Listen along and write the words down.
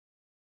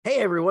Hey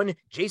everyone,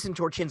 Jason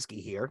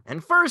Torchinsky here.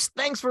 And first,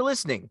 thanks for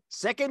listening.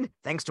 Second,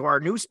 thanks to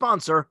our new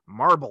sponsor,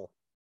 Marble.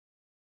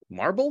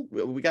 Marble?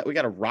 We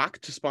got a rock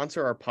to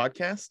sponsor our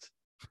podcast?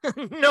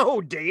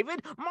 No,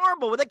 David,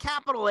 Marble with a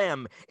capital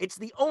M. It's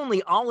the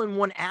only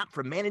all-in-one app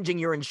for managing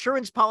your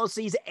insurance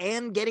policies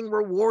and getting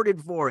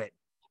rewarded for it.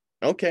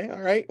 Okay, all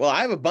right. Well,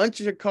 I have a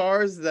bunch of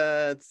cars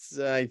I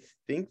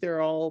think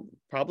they're all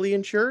probably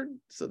insured,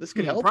 so this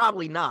could help.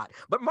 Probably not,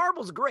 but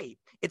Marble's great.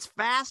 It's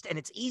fast and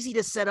it's easy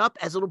to set up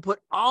as it'll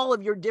put all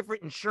of your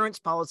different insurance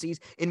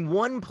policies in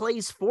one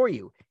place for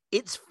you.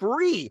 It's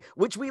free,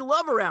 which we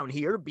love around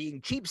here,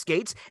 being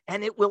cheapskates,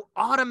 and it will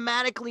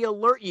automatically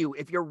alert you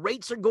if your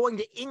rates are going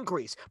to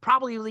increase,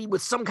 probably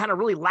with some kind of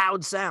really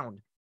loud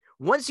sound.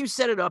 Once you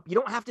set it up, you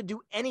don't have to do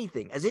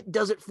anything, as it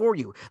does it for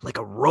you, like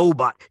a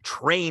robot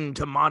trained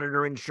to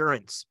monitor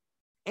insurance.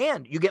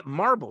 And you get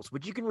marbles,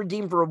 which you can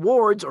redeem for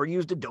rewards or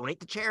use to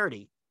donate to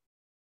charity.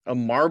 A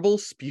marble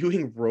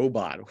spewing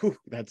robot. Whew,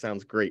 that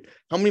sounds great.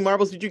 How many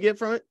marbles did you get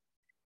from it?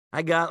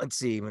 I got, let's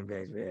see,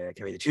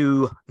 carry the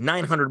two,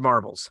 900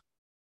 marbles.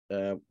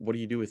 What do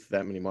you do with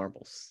that many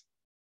marbles?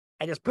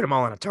 I just put them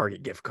all on a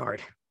Target gift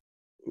card.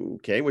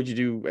 Okay, what'd you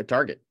do at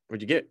Target?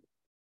 What'd you get?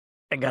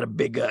 I got a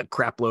big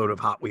crap load of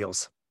Hot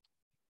Wheels.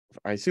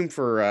 I assume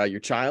for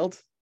your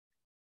child?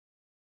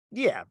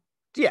 Yeah,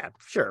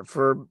 sure,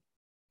 for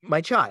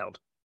my child.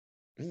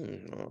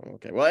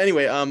 Okay. Well,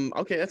 anyway,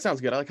 okay, that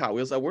sounds good. I like Hot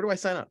Wheels. Where do I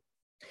sign up?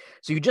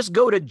 So you just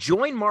go to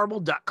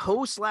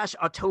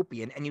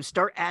joinmarble.co/autopian and you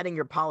start adding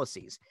your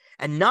policies.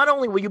 And not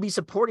only will you be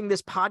supporting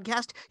this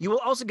podcast, you will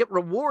also get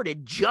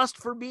rewarded just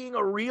for being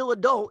a real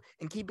adult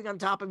and keeping on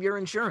top of your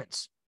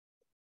insurance.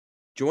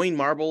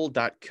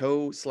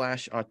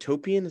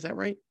 Joinmarble.co/autopian, is that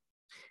right?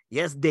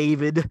 Yes,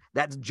 David.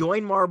 That's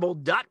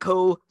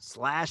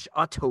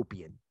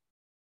joinmarble.co/autopian.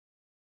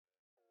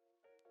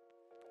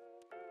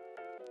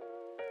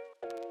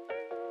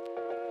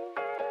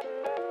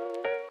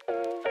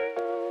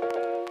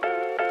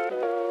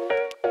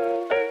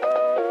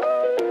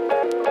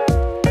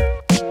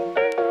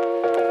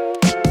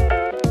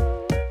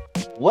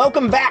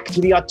 Welcome back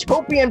to the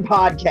Autopian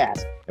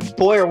podcast. And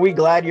boy, are we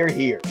glad you're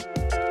here.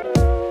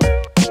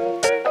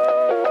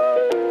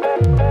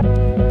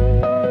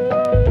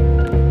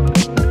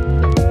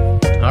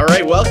 All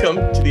right, welcome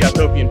to the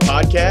Autopian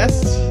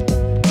podcast.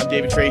 I'm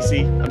David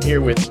Tracy. I'm here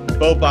with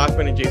Beau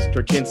Bachman and Jason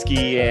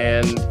Torchinsky,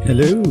 and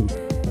hello.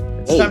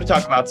 It's time to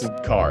talk about some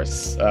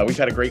cars. We've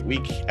had a great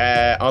week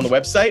on the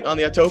website, on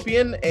the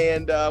Autopian,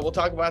 and we'll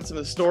talk about some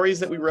of the stories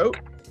that we wrote.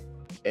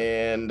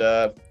 And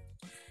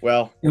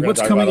well, and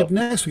what's coming up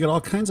next? We got all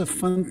kinds of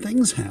fun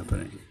things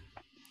happening.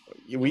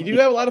 We do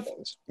have a lot of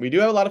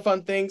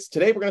fun things.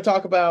 Today we're going to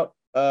talk about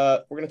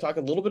a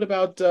little bit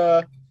about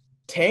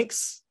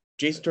tanks.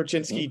 Jason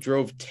Torchinsky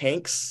drove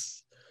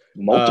tanks.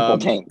 Multiple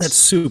tanks. That's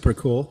super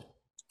cool.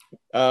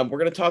 We're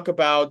going to talk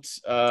about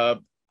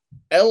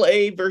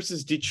LA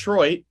versus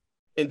Detroit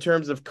in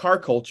terms of car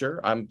culture.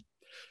 I'm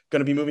going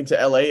to be moving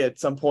to LA at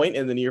some point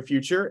in the near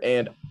future,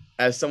 and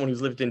as someone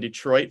who's lived in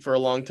Detroit for a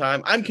long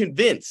time, I'm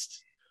convinced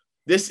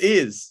this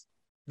is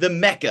the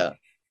mecca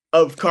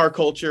of car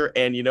culture.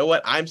 And you know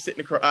what? I'm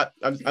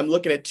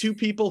looking at two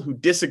people who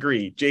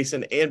disagree,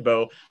 Jason and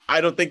Beau. I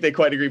don't think they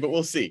quite agree, but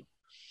we'll see.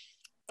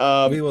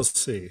 We will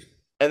see.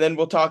 And then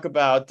we'll talk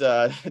about,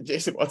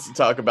 Jason wants to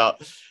talk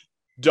about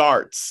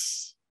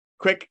darts.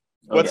 Quick,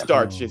 what's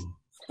darts? Jason?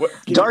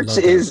 Darts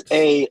is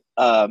a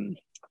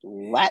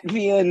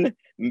Latvian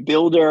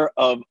builder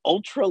of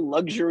ultra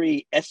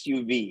luxury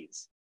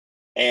SUVs.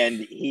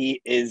 And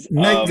he is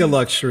mega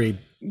luxury.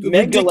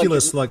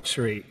 Ridiculous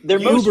luxury. They're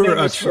most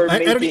famous for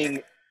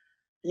making,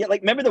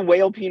 like remember the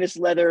whale penis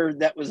leather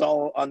that was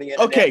all on the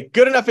internet? Okay,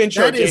 good enough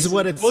intro. That Jason. Is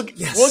what it's. We'll get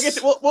to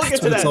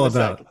that in a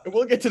second.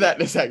 We'll get to that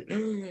in a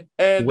second.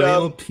 And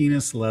whale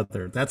penis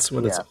leather. That's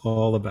what it's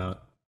all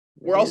about.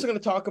 We're also going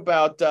to talk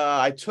about.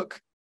 I took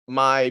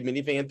my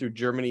minivan through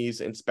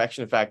Germany's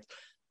inspection. In fact,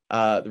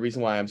 the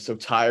reason why I'm so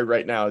tired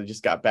right now, I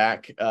just got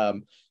back.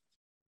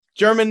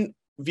 German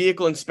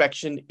vehicle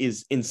inspection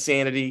is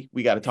insanity.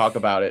 We got to talk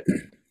about it.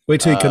 Wait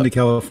till you come to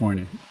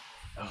California.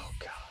 Oh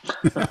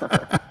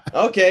God.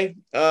 Okay.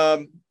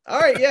 All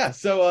right. Yeah.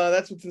 So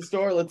that's what's in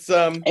store. Let's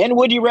and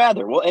would you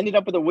rather? We'll end it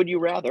up with a would you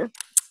rather.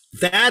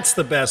 That's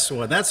the best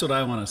one. That's what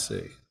I want to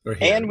see.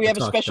 And we have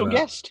a special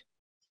guest.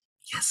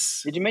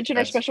 Yes. Did you mention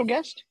our special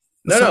guest?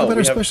 No.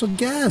 Our special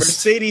guest,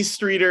 Mercedes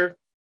Streeter,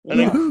 an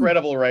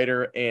incredible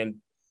writer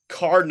and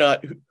car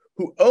nut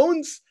who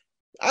owns.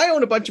 I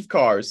own a bunch of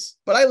cars,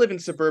 but I live in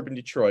suburban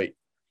Detroit,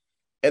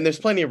 and there's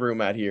plenty of room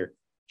out here.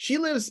 She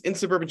lives in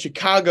suburban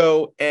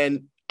Chicago,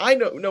 and I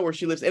know where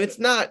she lives, and there's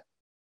not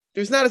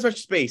as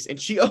much space, and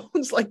she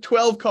owns like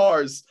 12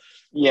 cars.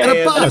 Yeah, and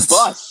a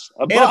bus.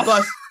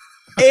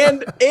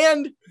 And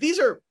these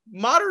are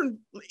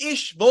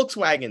modern-ish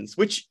Volkswagens,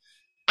 which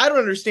I don't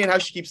understand how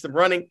she keeps them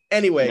running.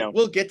 Anyway,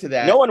 We'll get to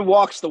that. No one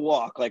walks the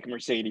walk like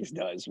Mercedes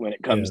does when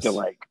it comes to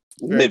like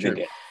living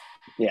it.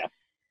 Yeah.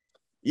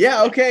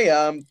 Yeah. Okay.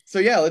 So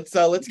yeah,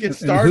 let's get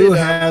started. And who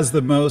has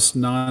the most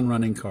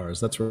non-running cars?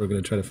 That's what we're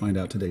going to try to find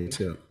out today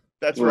too.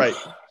 That's right.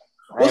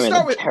 We'll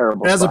start with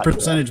terrible as a spot for that.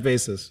 percentage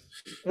basis.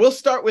 we'll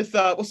start with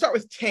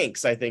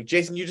tanks. I think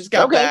Jason, you just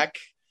got back.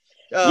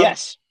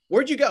 Yes.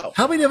 Where'd you go?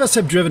 How many of us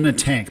have driven a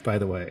tank, by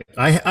the way?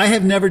 I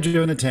have never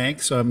driven a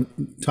tank, so I'm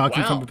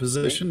talking Wow. from a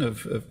position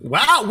of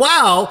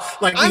wow.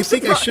 Like, I'm you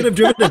think I surprised. should have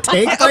driven a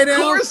tank by now?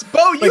 Of course,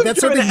 Beau, Like, you've that's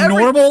driven something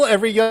normal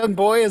every young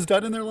boy has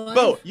done in their life?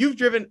 Beau, you've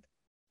driven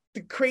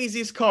the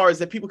craziest cars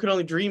that people could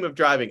only dream of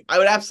driving. I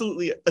would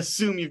absolutely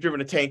assume you've driven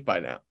a tank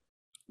by now.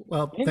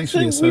 Well, It's thanks for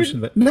the a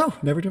assumption, but no,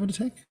 never driven a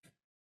tank.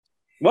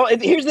 Well,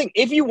 here's the thing.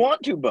 If you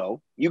want to,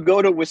 Beau, you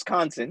go to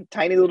Wisconsin,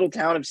 tiny little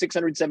town of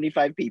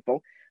 675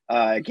 people.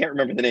 I can't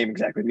remember the name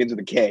exactly. It begins with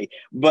a K.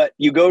 But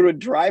you go to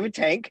drive a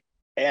tank,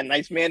 and a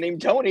nice man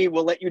named Tony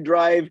will let you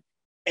drive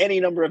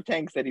any number of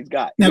tanks that he's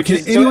got. Now,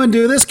 can anyone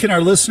do this? Can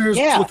our listeners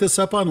look this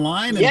up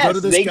online and go to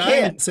this guy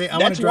and say, I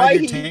want to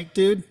drive your tank,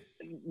 dude?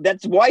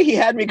 That's why he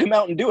had me come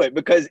out and do it,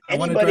 because I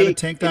want anybody to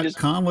drive a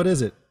tank.com. What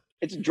is it?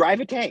 It's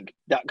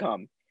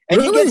driveatank.com. And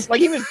Really? he gets,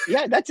 like, he was,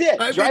 that's it.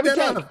 I Drive made a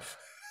that tank. up.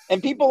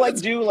 And people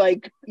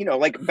do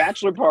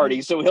bachelor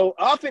parties. So he'll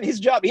often, his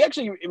job, he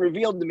actually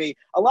revealed to me,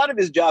 a lot of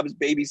his job is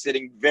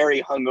babysitting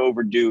very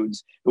hungover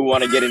dudes who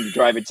want to get in to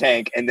drive a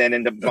tank and then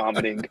end up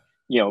vomiting,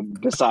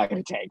 beside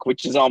a tank,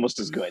 which is almost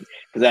as good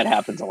because that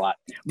happens a lot.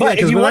 But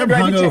if you when want I'm to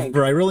drive a tank,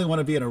 hungover, I really want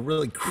to be in a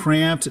really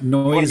cramped,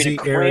 noisy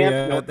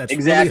area that's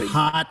really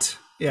hot.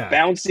 Yeah.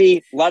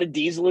 Bouncy, a lot of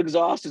diesel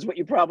exhaust is what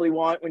you probably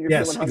want when you're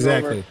feeling hungover.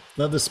 Exactly.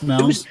 Love the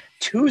smells.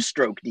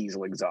 Two-stroke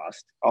diesel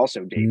exhaust.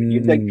 Also, David,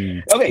 you'd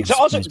think. Okay, so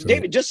also,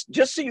 David, just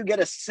so you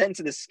get a sense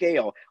of the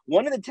scale,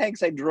 one of the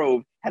tanks I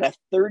drove had a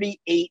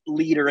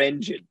 38-liter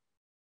engine.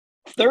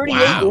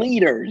 38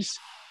 liters.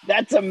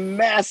 That's a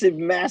massive,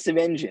 massive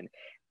engine.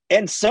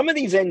 And some of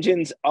these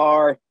engines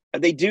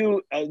they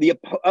do the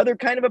other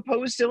kind of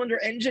opposed cylinder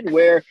engine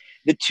where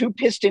the two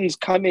pistons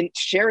come in,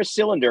 share a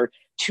cylinder,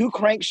 two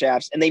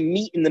crankshafts, and they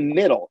meet in the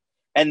middle,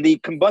 and the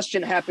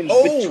combustion happens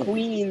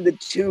between the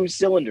two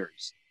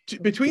cylinders.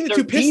 Between the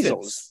two pistons.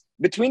 Diesels.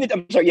 Between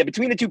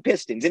the two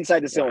pistons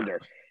inside the cylinder.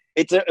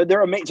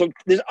 They're amazing. So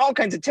there's all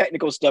kinds of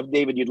technical stuff,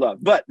 David, you'd love.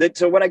 But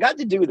so what I got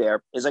to do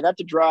there is I got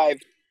to drive.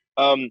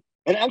 And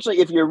actually,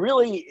 if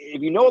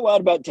you know a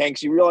lot about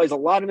tanks, you realize a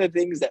lot of the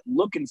things that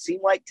look and seem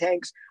like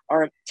tanks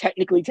aren't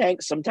technically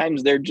tanks.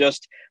 Sometimes they're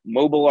just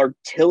mobile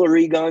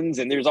artillery guns,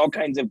 and there's all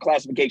kinds of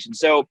classifications.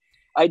 So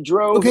I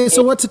drove. Okay,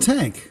 so what's a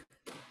tank?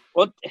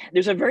 Well,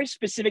 there's a very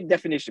specific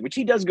definition, which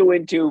he does go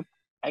into.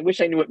 I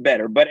wish I knew it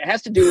better, but it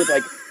has to do with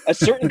like a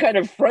certain kind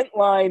of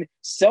frontline,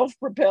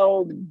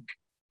 self-propelled,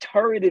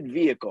 turreted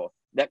vehicle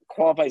that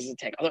qualifies as a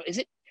tank. Although,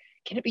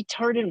 can it be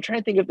turreted? I'm trying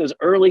to think of the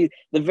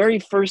very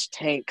first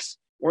tanks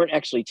weren't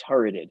actually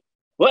turreted.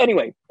 Well,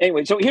 anyway.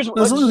 So here's what.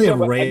 As long as they have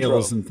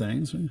rails and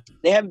things.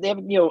 They have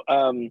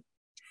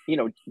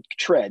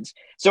treads.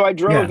 So I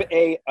drove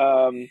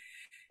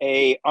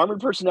a armored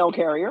personnel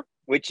carrier.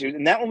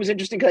 And that one was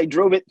interesting because I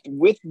drove it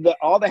with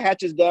all the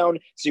hatches down,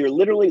 so you're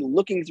literally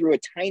looking through a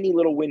tiny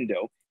little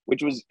window,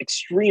 which was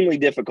extremely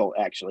difficult,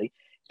 actually.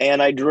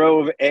 And I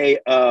drove a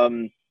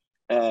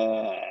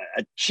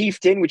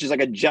Chieftain, which is like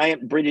a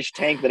giant British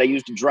tank that I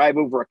used to drive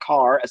over a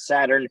car, a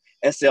Saturn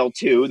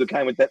SL2, the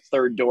kind with that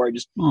third door. I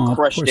just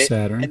crushed poor it.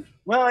 Saturn. And,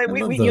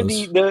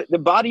 the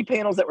body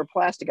panels that were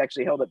plastic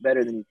actually held up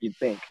better than you'd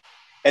think.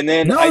 And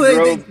then I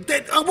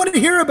want to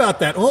hear about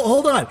that.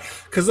 Hold on.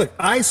 Because look,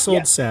 I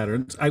sold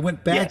Saturns. I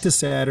went back to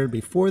Saturn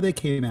before they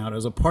came out. I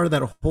was a part of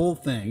that whole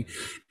thing.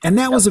 And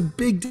that was a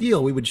big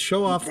deal. We would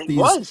show off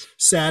these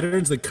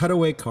Saturns, the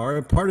cutaway car.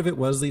 And part of it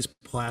was these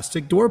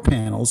plastic door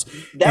panels.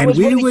 And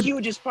we would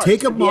take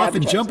them off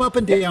and jump up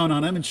and down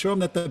on them and show them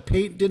that the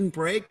paint didn't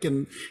break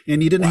and you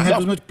didn't have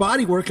as much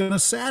body work on a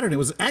Saturn. It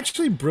was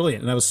actually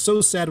brilliant. And I was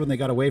so sad when they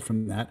got away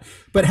from that.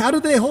 But how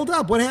did they hold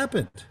up? What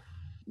happened?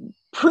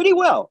 Pretty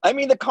well. I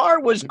mean, the car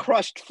was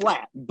crushed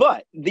flat,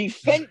 but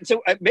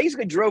so I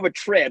basically drove a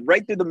tread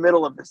right through the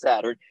middle of the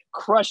Saturn,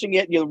 crushing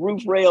it,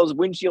 roof rails,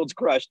 windshields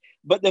crushed.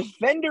 But the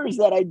fenders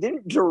that I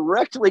didn't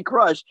directly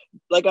crush,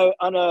 like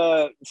on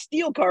a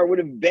steel car would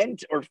have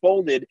bent or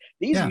folded,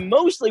 these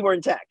mostly were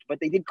intact, but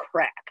they did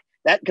crack.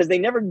 That because they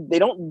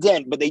don't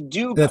dent, but they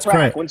do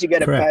crack once you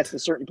get it past a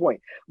certain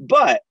point.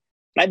 But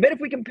I bet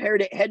if we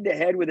compared it head to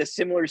head with a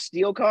similar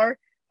steel car,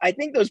 I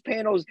think those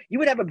panels, you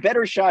would have a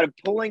better shot of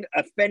pulling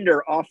a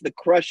fender off the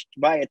crushed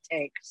by a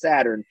tank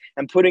Saturn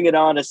and putting it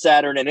on a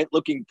Saturn and it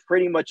looking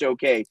pretty much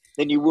okay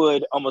than you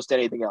would almost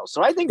anything else.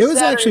 So I think it was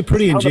actually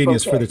pretty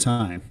ingenious for the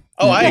time.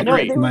 Oh, I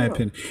agree. In my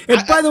opinion.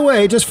 And by the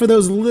way, just for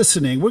those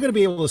listening, we're going to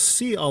be able to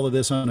see all of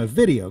this on a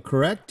video,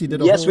 correct? You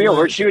did yes, we are.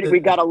 We're shooting. We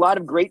got a lot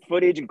of great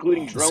footage,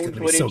 including drone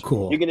footage. So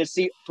cool. You're going to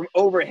see from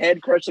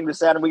overhead crushing the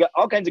Saturn. We got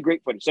all kinds of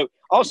great footage. So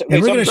also,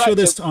 and we're going to show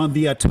this on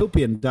the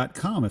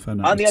utopian.com, if I'm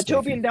not mistaken.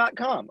 On the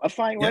utopian.com, a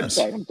fine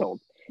website, I'm told.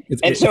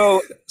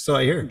 So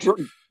I hear.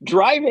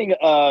 Driving.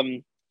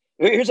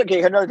 Here's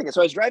another thing.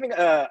 So I was driving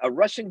a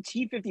Russian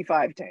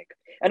T-55 tank,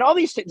 and all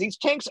these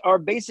tanks are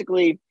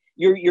basically.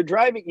 You're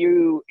driving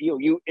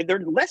they're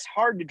less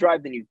hard to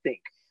drive than you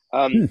think.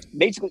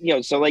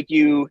 Basically, so like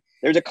you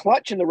There's a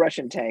clutch in the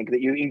Russian tank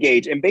that you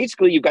engage, and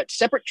basically you've got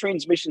separate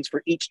transmissions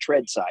for each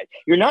tread side.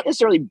 You're not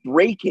necessarily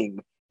braking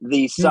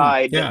the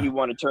side that you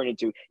want to turn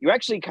into. You're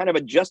actually kind of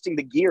adjusting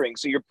the gearing.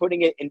 So you're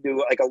putting it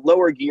into like a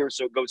lower gear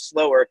so it goes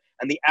slower,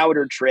 and the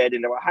outer tread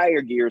into a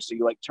higher gear so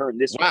you like turn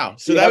this way. Wow.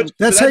 So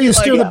that's how you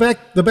steer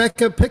the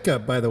backup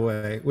pickup, by the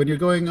way. When you're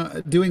going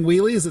doing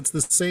wheelies, it's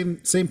the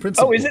same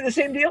principle. Oh, is it the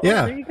same deal?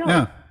 Yeah. Oh, there you go.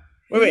 Yeah.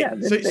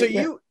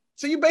 Wait.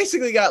 So you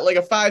basically got like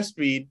a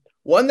 5-speed,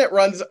 one that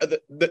runs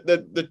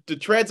the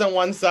treads on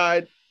one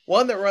side,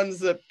 one that runs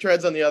the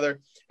treads on the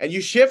other, and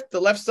you shift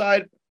the left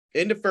side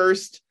into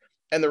first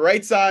and the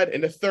right side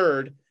into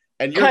third,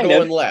 and you're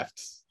going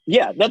left.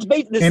 Yeah, that's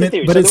the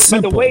theory. But it's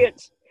simple.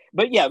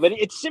 But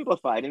it's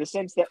simplified in the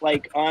sense that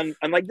like on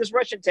like this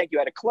Russian tank, you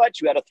had a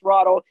clutch, you had a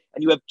throttle,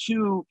 and you have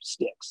 2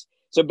 sticks.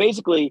 So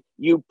basically,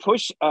 you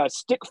push a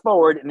stick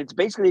forward, and it's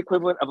basically the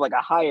equivalent of like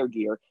a higher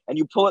gear, and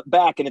you pull it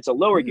back, and it's a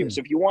lower gear. So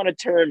if you want to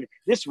turn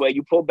this way,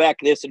 you pull back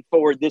this and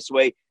forward this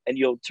way, and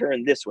you'll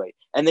turn this way.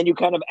 And then you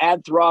kind of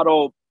add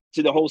throttle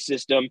to the whole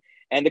system.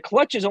 And the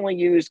clutch is only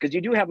used because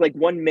you do have like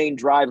one main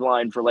drive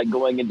line for like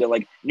going into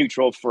like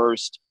neutral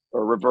first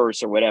or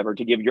reverse or whatever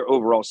to give your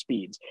overall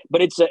speeds.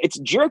 But it's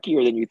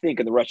jerkier than you think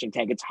in the Russian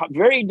tank. It's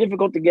very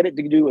difficult to get it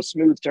to do a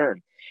smooth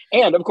turn.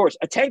 And of course,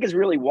 a tank is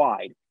really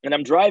wide, and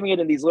I'm driving it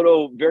in these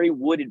little very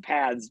wooded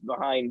paths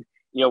behind,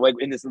 like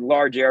in this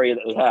large area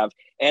that we have.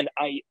 And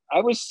I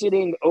was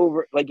sitting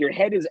over, like your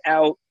head is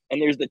out, and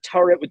there's the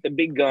turret with the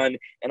big gun,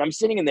 and I'm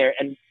sitting in there,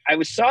 and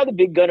I saw the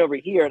big gun over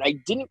here, and I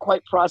didn't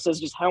quite process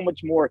just how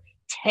much more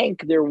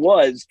tank there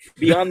was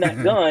beyond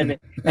that gun,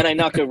 and I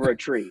knocked over a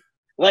tree,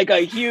 like a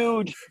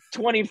huge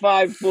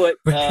 25-foot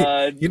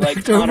you like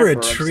knocked over a conifer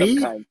of tree?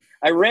 some kind.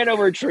 I ran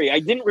over a tree. I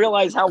didn't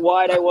realize how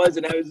wide I was,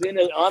 and I was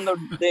on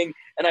the thing,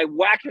 and I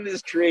whacked into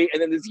this tree,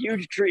 and then this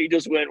huge tree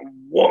just went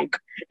wonk,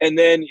 and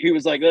then he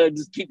was like,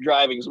 just keep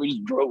driving, so we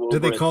just drove over.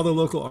 Did they call the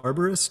local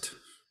arborist?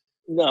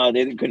 No,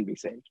 they couldn't be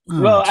saved.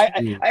 Oh, well,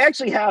 I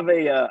actually have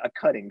a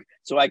cutting,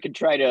 so I could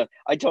try to.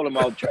 I told him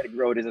I'll try to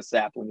grow it as a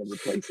sapling and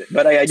replace it.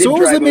 But I did. So,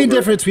 what was the main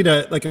difference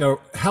between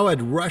how a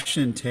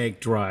Russian tank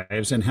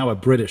drives and how a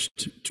British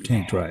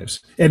tank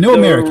drives? And no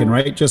American,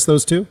 right? Just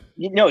those two?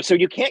 No, so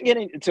you can't get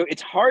in. So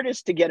it's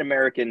hardest to get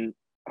American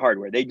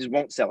hardware. They just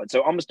won't sell it.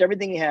 So almost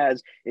everything he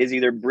has is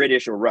either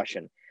British or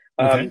Russian.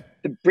 The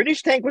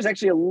British tank was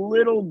actually a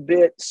little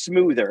bit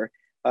smoother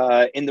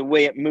in the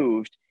way it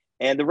moved.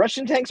 And the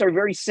Russian tanks are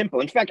very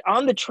simple. In fact,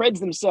 on the treads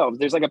themselves,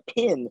 there's like a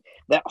pin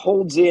that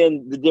holds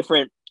in the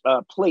different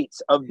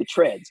plates of the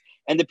treads.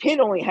 And the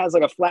pin only has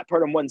like a flat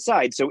part on one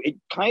side. So it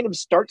kind of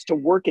starts to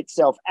work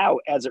itself out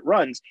as it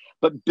runs.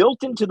 But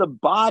built into the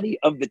body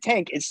of the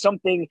tank is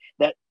something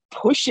that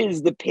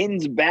pushes the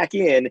pins back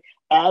in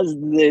as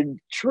the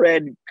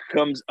tread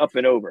comes up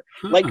and over.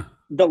 Like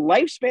the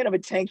lifespan of a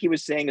tank, he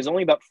was saying, is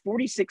only about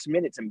 46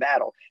 minutes in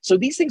battle. So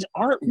these things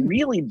aren't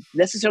really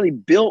necessarily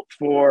built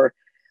for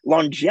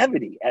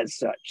longevity as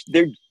such.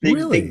 They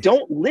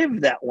don't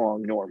live that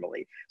long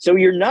normally, so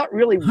you're not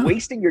really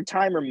wasting your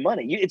time or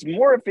money. It's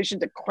more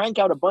efficient to crank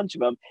out a bunch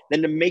of them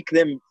than to make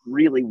them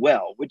really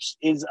well, which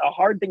is a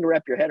hard thing to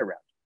wrap your head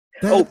around.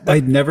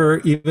 I'd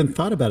never even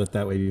thought about it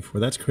that way before.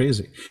 That's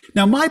crazy.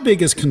 Now, my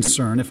biggest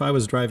concern if I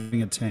was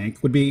driving a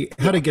tank would be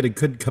how to get a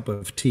good cup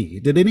of tea.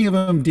 Did any of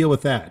them deal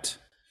with that?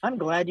 I'm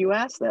glad you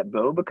asked that,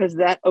 Beau, because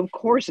that, of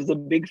course, is a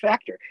big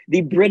factor.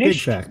 The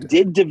British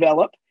did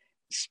develop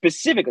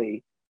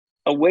specifically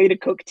a way to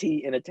cook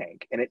tea in a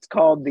tank, and it's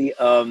called the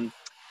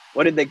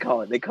what did they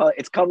call it?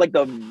 It's called like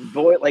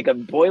a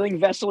boiling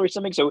vessel or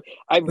something. So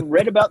I've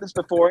read about this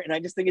before, and I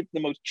just think it's the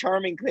most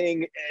charming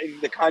thing in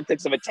the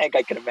context of a tank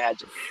I can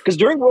imagine. Because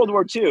during World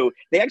War II,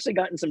 they actually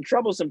got in some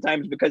trouble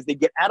sometimes because they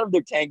get out of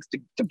their tanks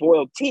to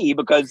boil tea,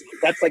 because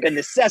that's like a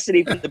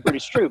necessity for the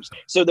British troops.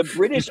 So the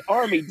British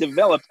Army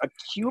developed a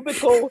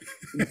cubical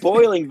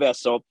boiling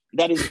vessel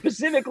that is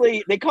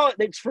specifically, they call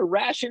it's for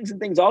rations and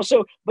things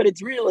also, but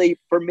it's really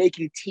for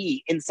making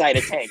tea inside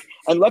a tank.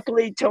 And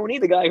luckily, Tony,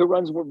 the guy who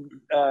runs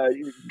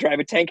Drive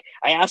a Tank,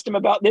 I asked him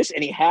about this,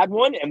 and he had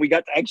one, and we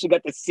actually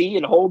got to see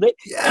and hold it.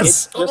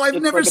 Yes.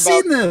 I've never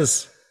seen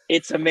this.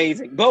 It's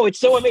amazing. Beau, it's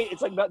so amazing.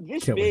 It's like about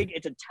this big.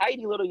 It's a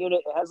tiny little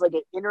unit. It has like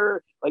an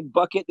inner like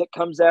bucket that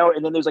comes out,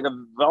 and then there's like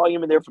a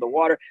volume in there for the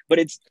water. But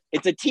it's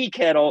a tea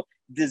kettle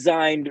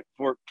designed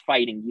for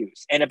fighting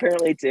use. And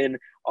apparently it's in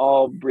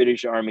all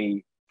British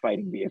Army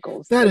fighting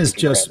vehicles. That is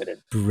just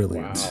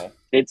brilliant. Wow.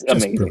 It's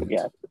just amazing. Brilliant.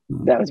 Yeah.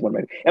 That was one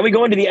of my, and we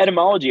go into the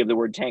etymology of the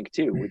word tank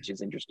too, which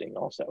is interesting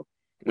also.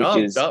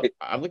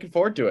 I'm looking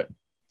forward to it.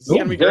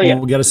 Well, we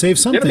got to save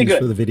some things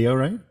for the video,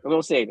 right?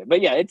 We'll save it. But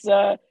yeah,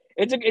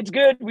 it's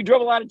good. We drove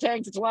a lot of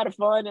tanks. It's a lot of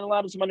fun and a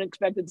lot of some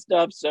unexpected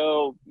stuff.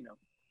 So,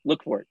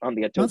 look for it on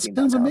the That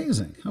sounds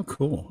amazing. How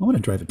cool. I want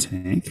to drive a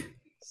tank.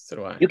 So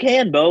do I. You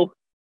can, Beau.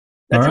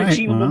 That's an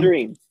achievable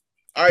dream.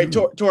 All right,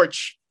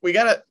 Torch. We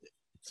got to,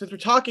 since we're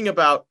talking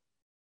about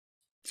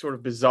sort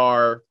of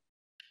bizarre,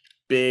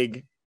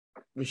 big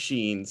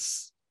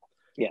machines,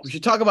 we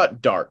should talk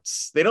about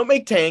darts. They don't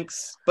make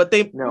tanks, but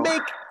they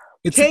make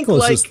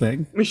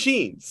tank-like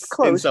machines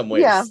in some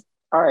ways. Yeah.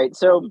 All right.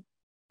 So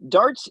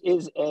Darts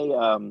is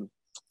a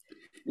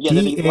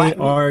DARTZ,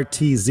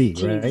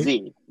 right?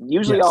 TZ,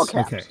 usually Yes, all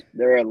caps. okay.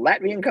 They're a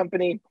Latvian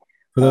company.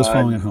 For those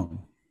following at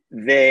home.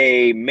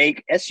 They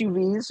make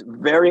SUVs,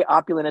 very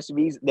opulent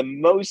SUVs.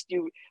 Most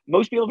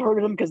people have heard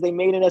of them because they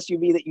made an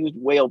SUV that used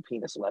whale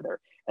penis leather,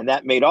 and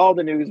that made all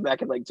the news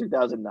back in like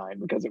 2009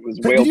 because it was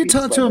whale. Did you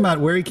talk to him about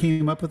where he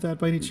came up with that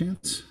by any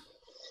chance?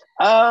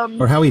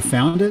 Or how he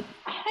found it?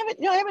 I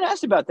haven't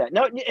asked about that.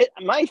 No,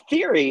 my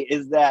theory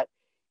is that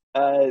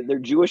they're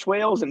Jewish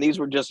whales, and these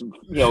were just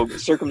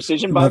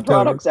circumcision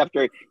byproducts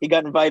after he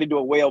got invited to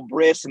a whale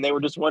bris, and they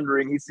were just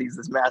wondering. He sees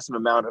this massive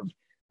amount of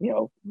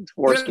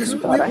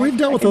we've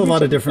dealt with a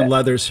lot of different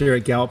leathers here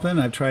at Galpin.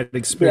 I've tried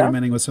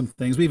experimenting with some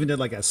things. We even did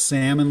like a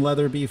salmon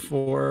leather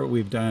before.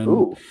 We've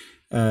done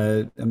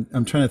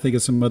I'm trying to think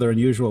of some other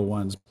unusual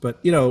ones,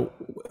 but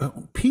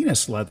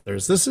penis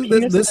leathers. This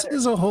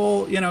is a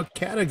whole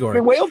category.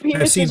 The whale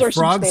penises I've seen are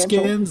frog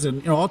skins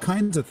and all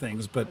kinds of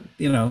things, but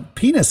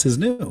penis is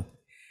new.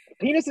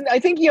 Penis, I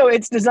think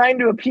it's designed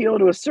to appeal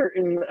to a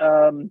certain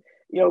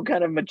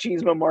kind of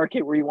machismo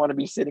market where you want to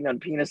be sitting on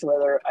penis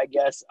leather, I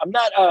guess. I'm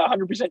not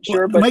 100%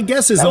 sure, but my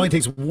guess is it only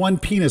takes one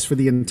penis for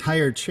the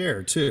entire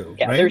chair, too.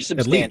 Yeah, right? they're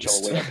substantial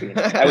whale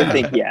penis. I would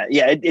think,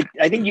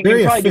 I think you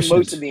can probably do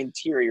most of the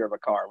interior of a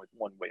car with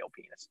one whale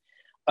penis.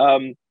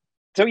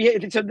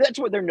 So that's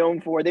what they're known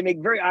for. They make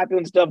very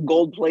opulent stuff,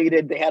 gold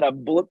plated. They had a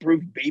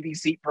bulletproof baby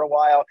seat for a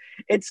while.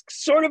 It's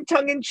sort of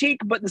tongue in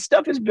cheek, but the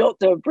stuff is built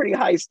to a pretty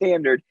high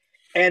standard.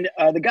 And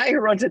the guy who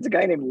runs it's a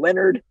guy named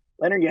Leonard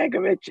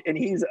Yankovic, and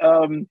he's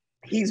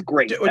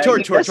great.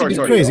 George.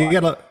 Crazy.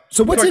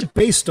 So what's it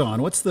based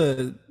on? What's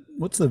the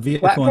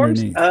vehicle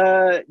platforms?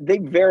 underneath? They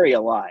vary a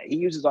lot. He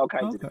uses all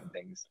kinds of different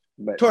things.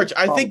 But Torch,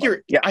 I think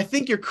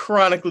you're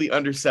chronically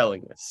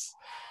underselling this.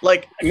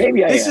 Like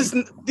maybe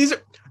these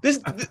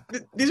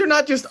are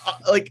not just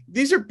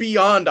these are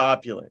beyond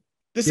opulent.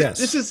 This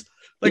is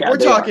like we're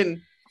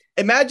talking.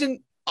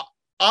 Imagine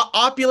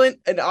opulent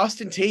and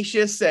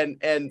ostentatious and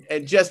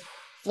just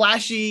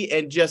flashy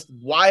and just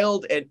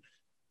wild and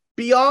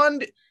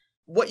beyond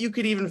what you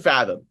could even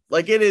fathom.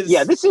 Like it is.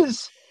 Yeah, this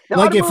is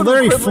like if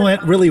Larry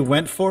Flint really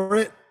went for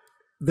it,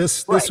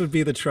 this would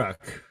be the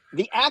truck.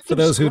 The act for of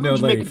those Scrooge who know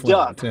Larry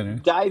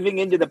McDuck diving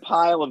into the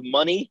pile of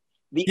money.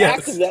 The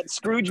act of that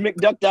Scrooge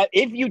McDuck dive.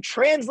 If you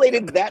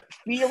translated that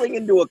feeling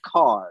into a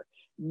car,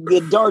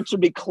 the darts would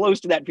be close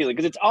to that feeling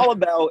because it's all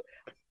about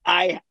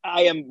I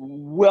am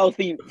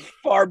wealthy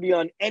far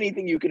beyond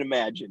anything you can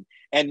imagine.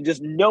 And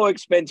just no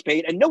expense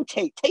paid and no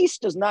taste.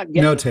 Taste does not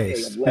get no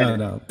taste.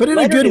 No. But in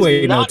Leonard a good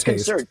way, no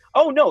taste. Concerned.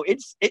 Oh no,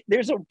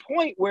 there's a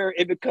point where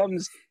it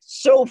becomes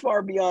so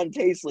far beyond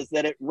tasteless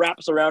that it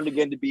wraps around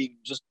again to be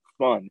just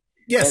fun.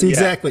 Yes,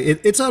 exactly.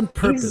 It's on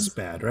purpose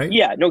bad, right?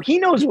 Yeah, no, he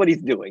knows what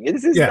he's doing.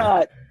 This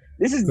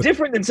is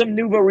different than some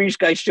nouveau riche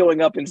guy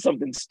showing up in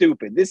something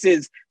stupid. This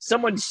is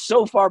someone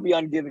so far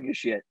beyond giving a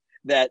shit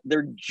that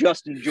they're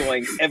just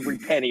enjoying every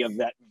penny of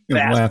that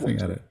vast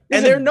laughing at it.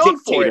 And they're known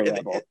for it.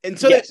 And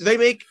so they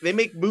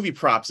make movie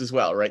props as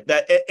well, right?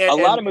 A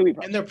lot of movie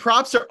props. And their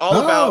props are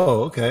all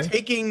about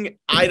taking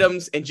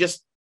items and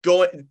just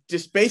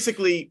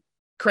basically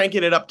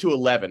cranking it up to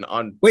 11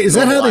 on. Wait, is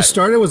that how they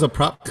started? Was a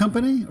prop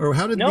company, or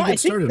how did they get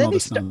started in all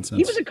this nonsense?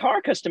 He was a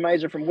car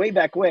customizer from way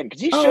back when,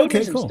 because he showed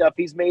me some stuff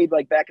he's made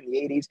like back in the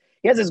 80s.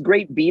 He has this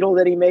great Beetle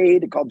that he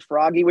made called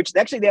Froggy, which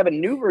actually they have a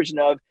new version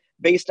of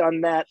based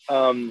on that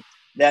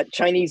that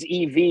Chinese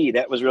EV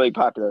that was really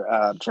popular.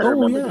 I'm trying to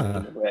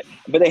remember it.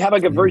 But they have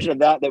like a version of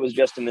that was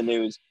just in the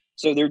news.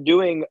 So they're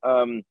doing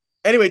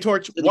anyway,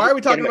 Torch, why are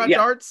we talking about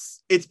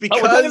darts? It's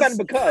because we're talking about it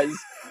because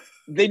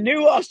the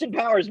new Austin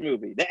Powers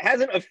movie that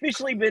hasn't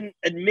officially been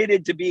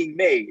admitted to being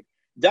made,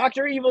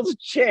 Dr. Evil's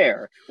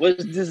chair was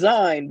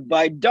designed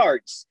by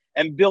darts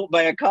and built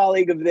by a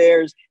colleague of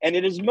theirs, and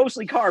it is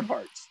mostly car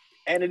parts.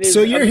 And it is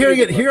so you're hearing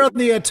it here on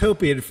the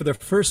Utopian for the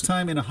first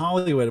time in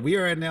Hollywood. We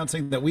are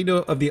announcing that we know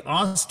of the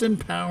Austin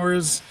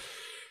Powers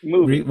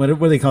movie. What do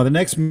they call it? The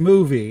next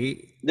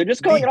movie? They're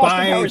just calling it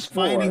Austin Powers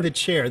 4. Finding the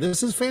chair.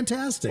 This is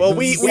fantastic. Well,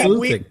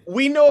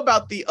 we know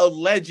about the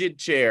alleged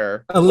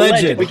chair.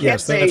 Alleged.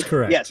 Yes, that's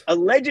correct. Yes,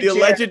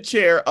 alleged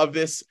chair of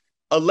this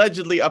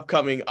allegedly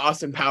upcoming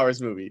Austin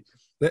Powers movie.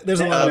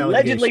 There's a lot of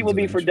allegedly will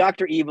be for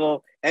Dr.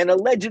 Evil, and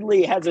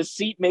allegedly has a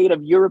seat made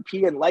of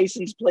European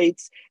license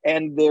plates,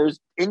 and there's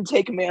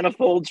intake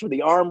manifolds for the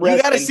armrest.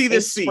 You got to see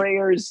this seat.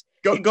 Sprayers.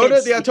 Go to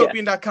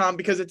theutopian.com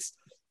because it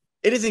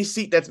is a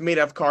seat that's made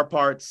of car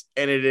parts,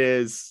 and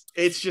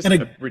it's just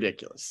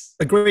ridiculous.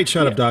 A great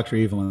shot of Dr.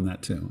 Evil in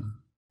that too.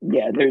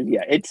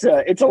 It's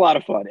a lot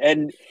of fun,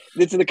 and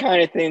this is the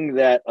kind of thing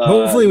that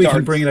hopefully we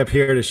can bring it up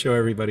here to show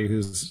everybody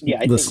who's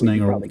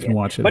listening or can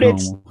watch it. But at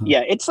home.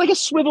 It's like a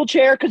swivel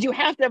chair, because you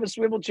have to have a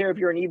swivel chair if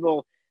you're an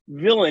evil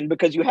villain,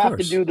 because you have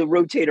to do the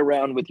rotate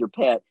around with your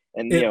pet,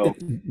 and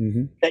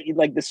that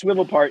like the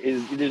swivel part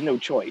there's no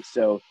choice.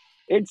 So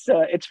it's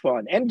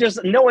fun, and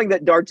just knowing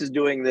that Darts is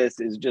doing this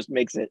just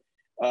makes it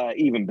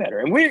even better.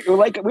 And we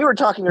were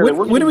talking earlier.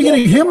 When are we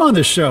getting him on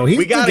the show?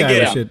 We gotta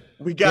get him.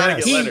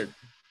 Get Leonard.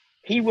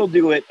 He will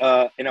do it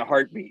in a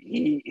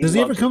heartbeat. Does he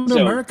ever come to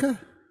America?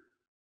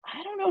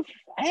 know if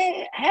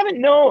I haven't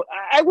known.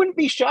 I wouldn't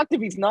be shocked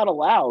if he's not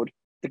allowed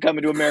to come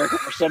into America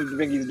or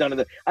something he's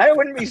done. I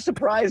wouldn't be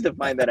surprised to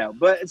find that out.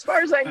 But as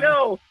far as I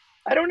know,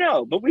 I don't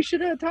know. But we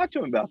should talk to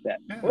him about that,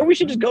 or we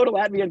should just go to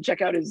Latvia and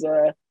check out his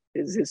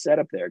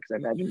setup there, because I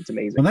imagine it's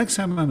amazing. Well, next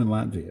time I'm in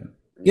Latvia,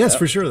 yes,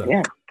 for sure.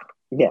 Though.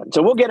 Yeah.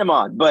 So we'll get him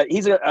on. But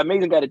he's an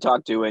amazing guy to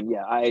talk to, and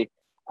I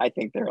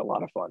think they're a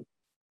lot of fun.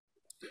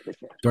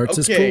 Darts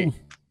is cool.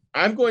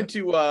 I'm going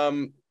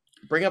to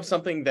bring up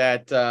something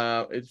that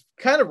is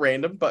kind of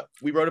random, but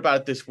we wrote about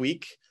it this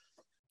week.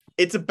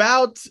 It's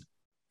about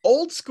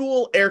old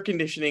school air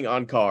conditioning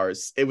on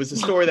cars. It was a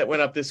story that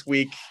went up this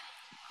week.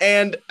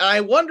 And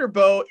I wonder,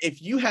 Beau,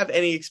 if you have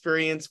any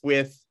experience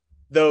with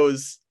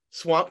those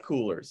swamp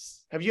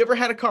coolers. Have you ever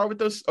had a car with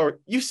those, or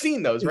you've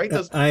seen those, right?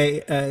 Those.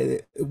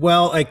 I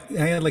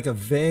had like a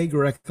vague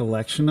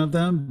recollection of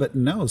them, but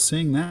no,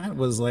 seeing that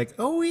was like,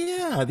 oh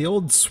yeah, the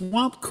old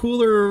swamp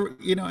cooler,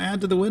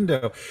 add to the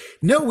window.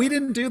 No, we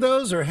didn't do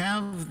those or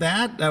have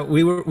that.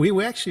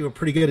 We actually were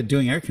pretty good at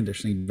doing air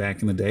conditioning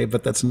back in the day,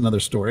 but that's another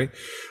story.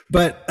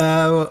 But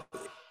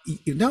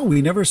no,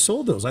 we never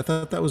sold those. I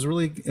thought that was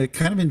really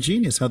kind of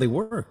ingenious how they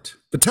worked.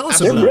 But tell us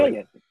about it. They're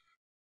brilliant.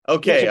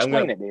 Okay,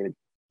 explain it, David.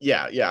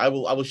 Yeah, I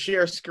will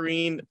share a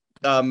screen,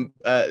 and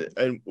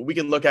we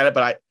can look at it.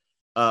 But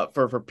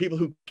for people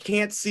who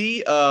can't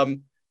see,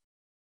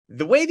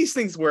 the way these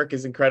things work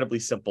is incredibly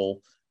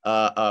simple,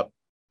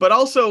 but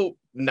also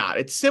not.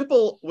 It's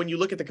simple when you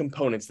look at the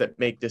components that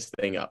make this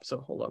thing up. So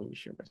hold on, let me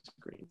share my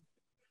screen.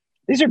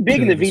 These are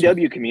big in the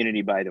VW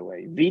community, by the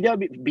way.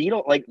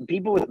 Beetle, like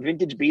people with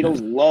vintage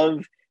Beetles,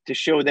 love to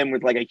show them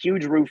with like a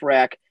huge roof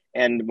rack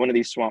and one of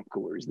these swamp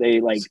coolers.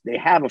 They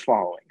have a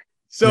following.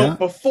 So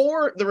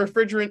before the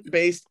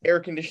refrigerant-based air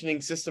conditioning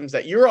systems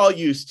that you're all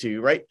used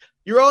to, right?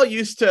 You're all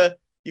used to,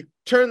 you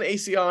turn the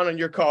AC on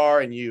your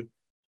car and you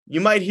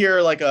might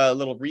hear like a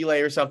little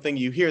relay or something.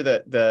 You hear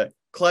the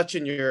clutch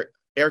in your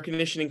air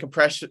conditioning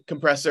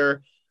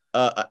compressor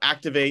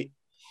activate.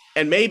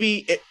 And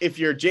maybe if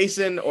you're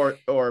Jason or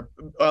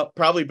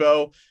probably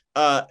Beau,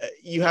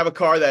 you have a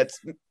car that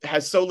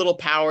has so little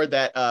power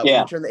that when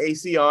you turn the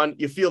AC on,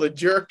 you feel the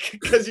jerk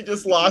because you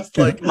just lost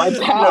like my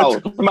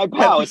pal.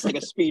 It's like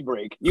a speed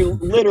brake. You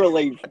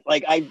literally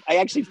like I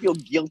actually feel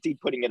guilty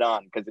putting it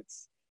on because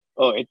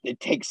it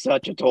takes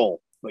such a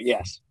toll. But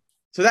yes.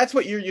 So that's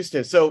what you're used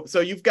to. So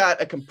you've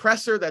got a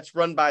compressor that's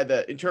run by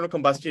the internal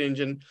combustion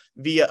engine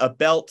via a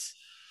belt,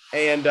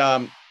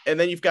 and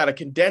then you've got a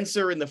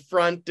condenser in the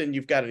front, and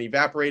you've got an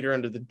evaporator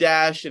under the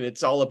dash, and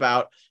it's all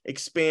about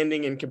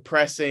expanding and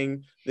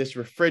compressing this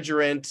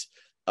refrigerant.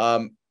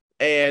 And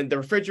the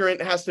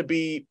refrigerant has to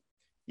be,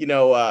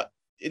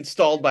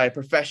 installed by a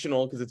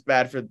professional because it's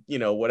bad for,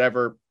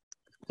 whatever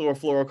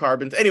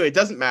chlorofluorocarbons. Anyway, it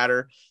doesn't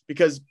matter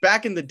because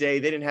back in the day,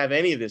 they didn't have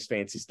any of this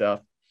fancy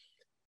stuff.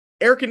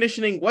 Air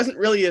conditioning wasn't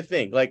really a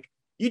thing. Like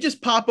you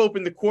just pop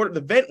open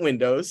the vent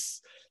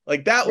windows.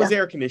 Like that was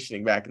air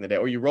conditioning back in the day,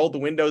 or you rolled the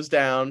windows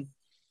down.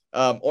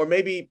 Or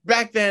maybe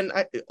back then,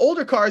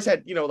 older cars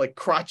had, like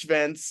crotch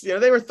vents.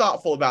 They were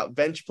thoughtful about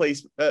vent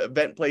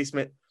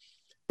placement.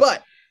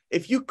 But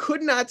if you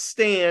could not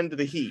stand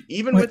the heat,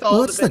 even with all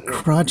what's the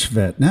crotch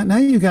vent? Now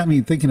you got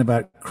me thinking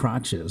about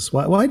crotches.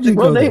 Why did you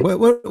go there?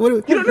 What,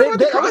 you don't know about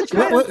the crotch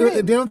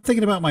vent? I'm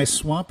thinking about my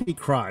swampy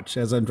crotch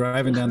as I'm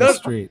driving down the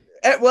street.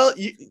 Well,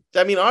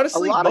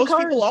 honestly, most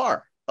people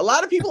are. A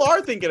lot of people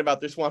are thinking about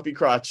their swampy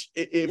crotch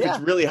if it's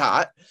really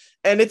hot,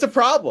 and it's a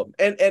problem.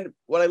 And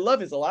what I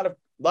love is a lot of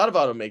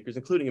automakers,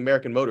 including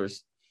American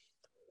Motors,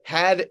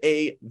 had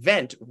a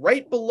vent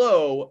right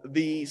below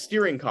the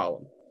steering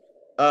column.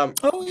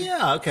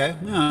 Okay.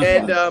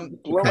 And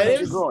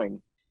it was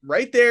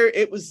right there.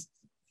 It was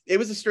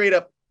a straight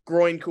up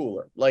groin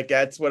cooler. Like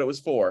that's what it was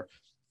for,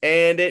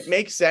 and it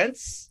makes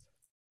sense.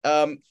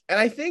 And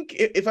I think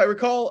if I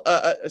recall,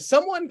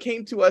 someone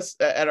came to us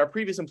at our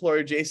previous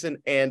employer,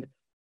 Jason, and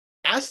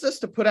asked us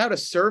to put out a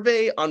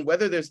survey on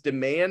whether there's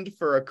demand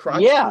for a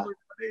crotch cooler.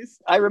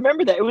 I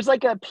remember that. It was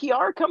like a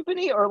PR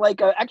company or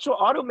like an actual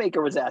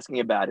automaker was asking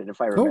about it, if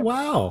I remember. Oh,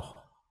 wow.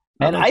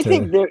 And I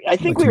think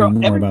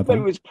everybody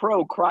was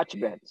pro crotch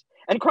vents.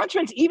 And crotch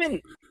vents,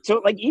 even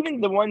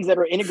the ones that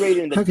are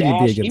integrated in the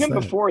dash, even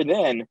before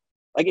then,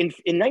 like in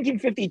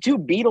 1952,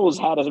 Beetles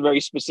had a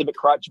very specific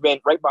crotch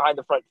vent right behind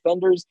the front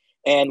fenders.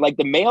 And like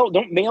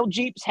don't male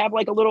Jeeps have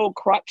like a little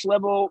crotch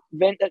level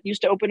vent that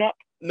used to open up?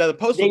 No, the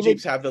postal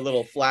Jeeps have the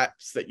little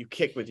flaps that you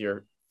kick with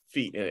your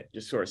feet, and it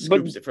just sort of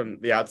scoops it from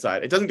the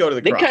outside. It doesn't go to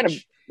the crotch. It kind of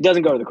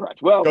doesn't go to the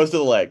crotch. Well, it goes to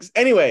the legs.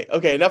 Anyway,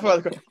 okay, enough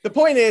about the crotch. The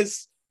point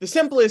is, the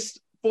simplest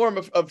form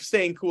of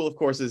staying cool, of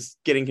course, is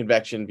getting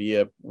convection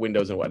via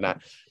windows and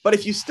whatnot. But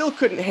if you still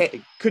couldn't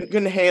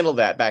handle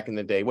that back in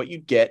the day, what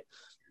you'd get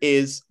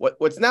is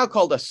what's now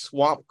called a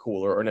swamp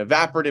cooler or an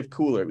evaporative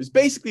cooler. It was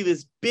basically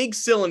this big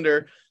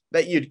cylinder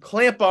that you'd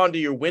clamp onto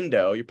your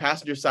window, your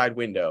passenger side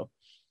window,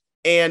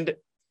 and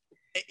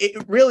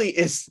it really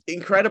is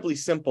incredibly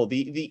simple.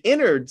 The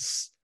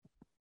innards,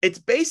 it's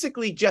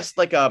basically just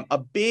like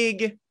a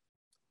big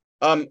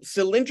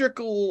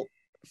cylindrical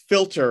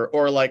filter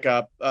or like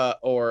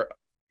or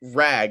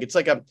rag. It's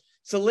like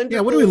cylindrical.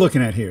 Yeah, what are we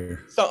looking at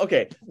here? So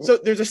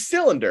there's a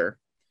cylinder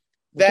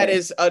that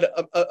is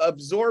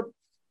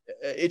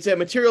it's a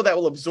material that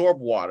will absorb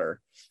water.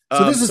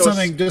 So this is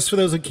something, just for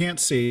those who can't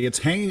see, it's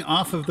hanging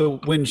off of the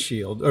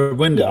windshield or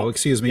window,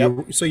 excuse me.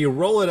 Yep. So you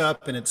roll it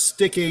up and it's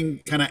sticking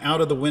kind of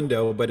out of the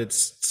window, but it's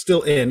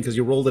still in because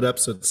you rolled it up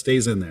so it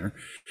stays in there.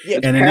 Yeah,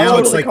 and now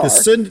it's like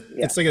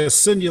it's like a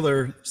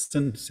singular.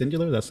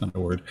 That's not a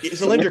word.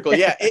 Cylindrical,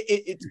 yeah.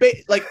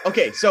 It's like,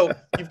 okay, so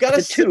you've got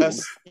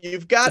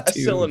a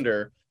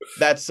cylinder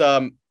that's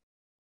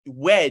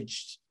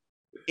wedged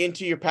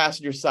into your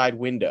passenger side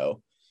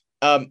window.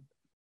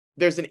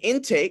 There's an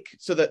intake,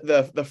 so that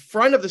the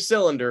front of the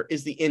cylinder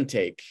is the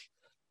intake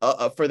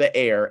for the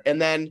air,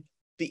 and then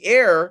the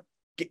air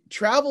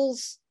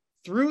travels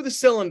through the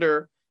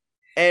cylinder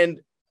and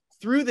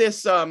through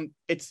this.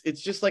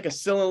 It's just like a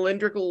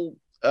cylindrical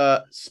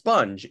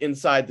sponge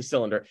inside the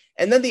cylinder,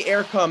 and then the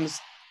air comes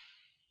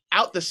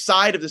out the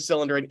side of the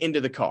cylinder and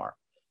into the car.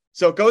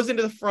 So it goes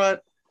into the front,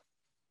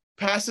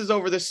 passes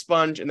over this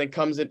sponge, and then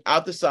comes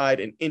out the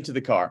side and into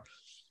the car.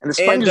 And the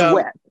sponge is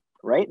wet.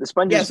 Right, the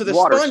sponge is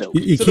water soaked.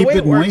 You keep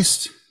it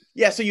moist.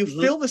 Yeah, so you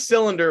fill the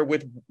cylinder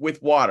with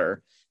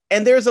water,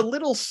 and there's a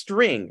little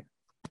string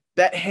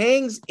that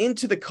hangs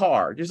into the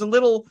car. There's a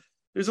little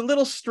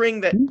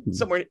string that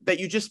somewhere that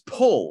you just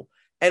pull,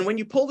 and when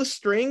you pull the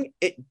string,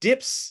 it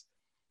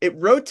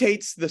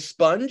rotates the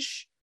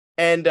sponge,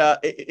 and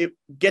it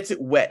gets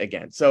it wet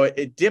again. So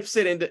it dips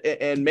it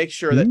into and makes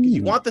sure that, because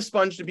you want the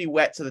sponge to be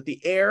wet so that the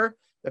air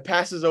that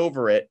passes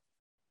over it,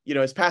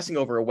 is passing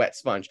over a wet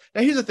sponge.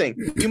 Now, here's the thing.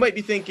 You might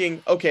be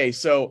thinking, okay,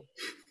 so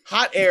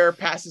hot air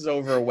passes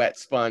over a wet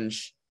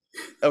sponge.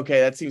 Okay,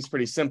 that seems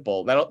pretty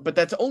simple. But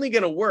that's only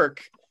going to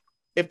work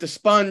if the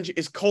sponge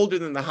is colder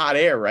than the hot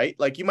air, right?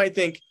 Like, you might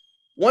think,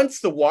 once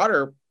the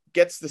water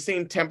gets the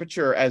same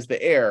temperature as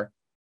the air,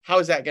 how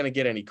is that going to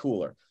get any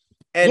cooler?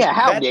 And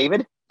how,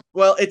 David?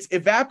 Well, it's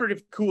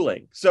evaporative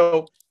cooling.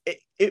 So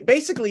it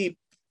basically...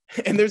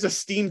 And there's a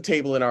steam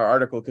table in our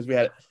article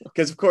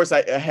because of course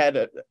I had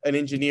an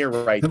engineer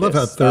write this. I love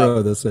how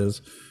thorough this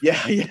is.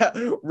 Yeah.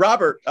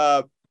 Robert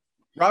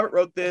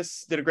wrote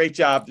this, did a great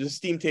job. There's a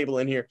steam table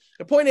in here.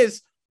 The point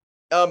is,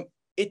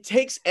 it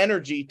takes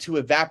energy to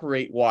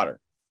evaporate water.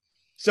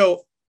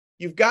 So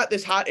you've got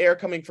this hot air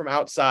coming from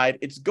outside.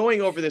 It's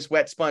going over this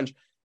wet sponge.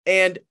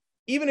 And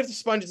even if the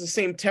sponge is the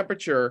same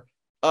temperature,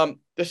 the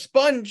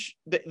sponge,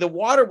 the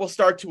water will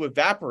start to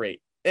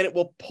evaporate, and it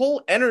will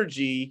pull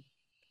energy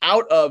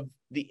out of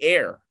the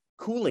air,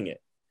 cooling it.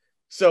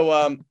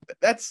 So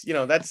that's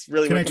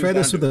really. Can I try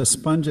this with a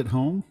sponge at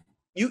home?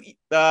 You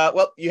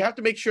have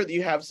to make sure that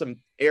you have some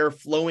air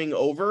flowing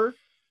over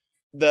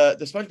the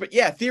sponge. But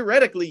yeah,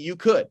 theoretically, you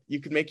could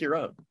make your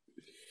own.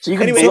 So you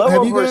can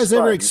have you guys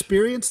ever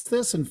experienced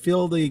this and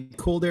feel the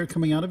cold air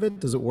coming out of it?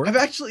 Does it work? I've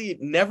actually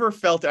never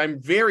felt it. I'm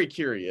very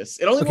curious.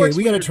 It only works.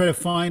 We got to try to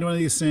find one of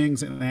these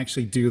things and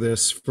actually do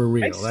this for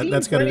real.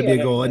 That's got to be a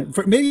goal. And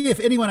maybe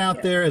if anyone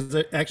out there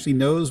actually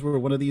knows where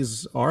one of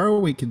these are,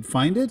 we can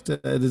find it.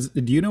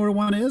 Do you know where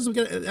one is?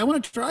 I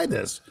want to try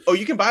this. Oh,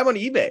 you can buy them on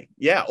eBay.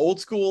 Yeah, old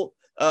school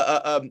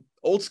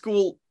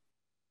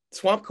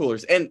swamp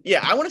coolers. And yeah,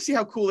 I want to see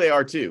how cool they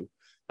are too.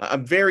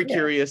 I'm very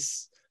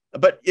curious.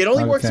 But it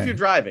only works if you're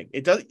driving.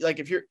 It does, like,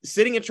 if you're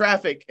sitting in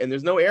traffic and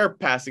there's no air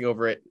passing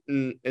over it,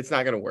 it's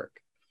not going to work.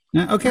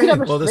 Okay.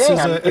 Well, this is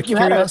if you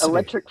had an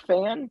electric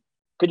fan,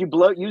 could you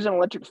use an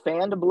electric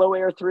fan to blow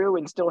air through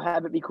and still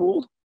have it be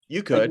cooled?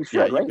 You could. You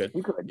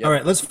could. Yeah. All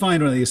right, let's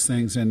find one of these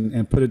things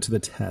and put it to the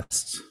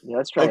test. Yeah,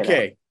 let's try.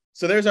 Okay.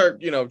 So there's our,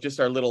 just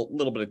our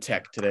little bit of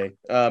tech today.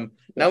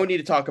 Now we need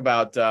to talk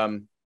about,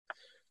 I'm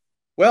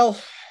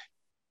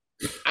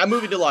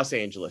moving to Los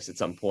Angeles at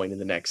some point in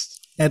the next.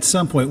 At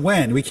some point,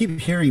 when? We keep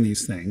hearing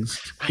these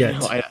things.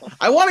 I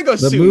want to go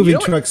soon. The moving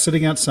truck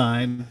sitting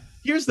outside.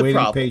 Here's the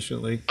problem.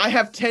 Patiently. I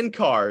have 10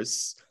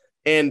 cars,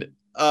 and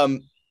I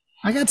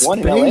got one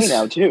in LA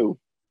now too.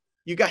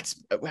 You got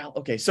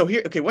okay. So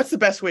here, what's the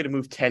best way to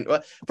move 10?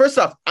 Well, first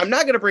off, I'm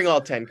not going to bring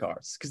all 10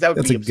 cars because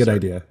that's be absurd. Good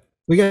idea.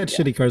 We got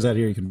shitty cars out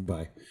here you can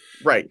buy.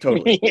 Right,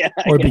 totally.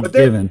 Or be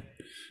given.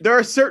 There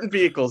are certain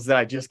vehicles that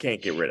I just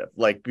can't get rid of,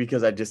 like,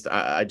 because I just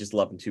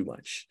love them too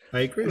much.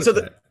 I agree with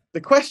that. The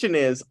question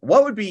is,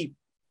 what would be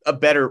a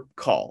better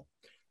call?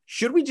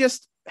 Should we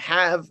just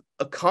have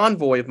a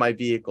convoy of my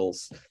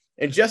vehicles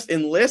and just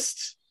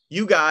enlist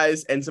you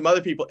guys and some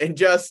other people in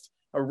just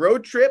a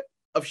road trip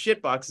of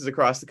shit boxes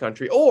across the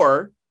country?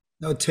 Or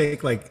that would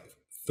take like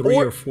 3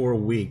 or 4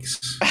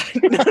 weeks.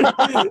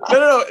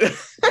 No.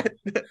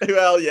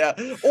 Well, yeah.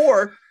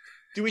 Or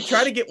do we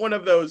try to get one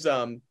of those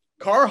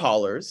car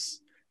haulers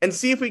and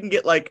see if we can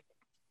get like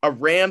a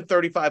Ram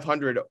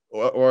 3500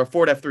 or a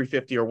Ford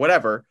F350 or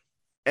whatever?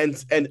 And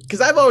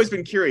because I've always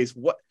been curious,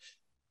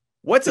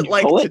 what's it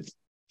like to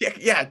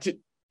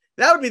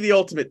that would be the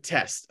ultimate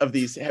test of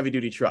these heavy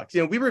duty trucks.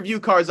 We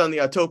review cars on the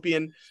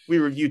Autopian, we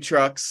review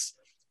trucks.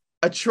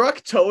 A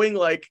truck towing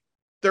like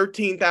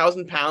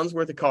 13,000 pounds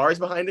worth of cars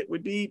behind it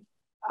would be.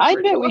 I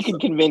bet we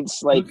could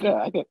convince I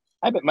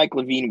bet Mike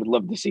Levine would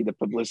love to see the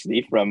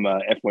publicity from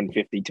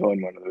F-150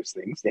 towing one of those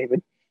things,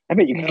 David. I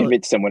bet you can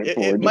convince someone at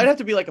Ford. It might have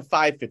to be like a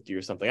 550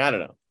 or something. I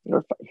don't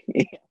know.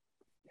 Yeah.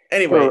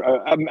 Anyway,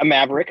 or a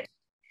Maverick.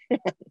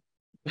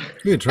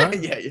 Good try.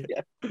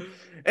 yeah.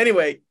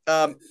 Anyway,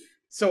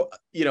 so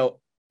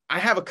I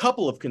have a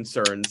couple of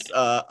concerns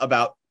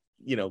about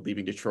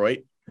leaving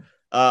Detroit.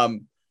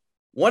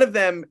 One of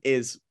them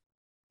is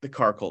the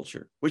car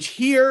culture, which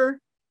here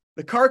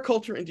the car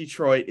culture in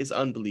Detroit is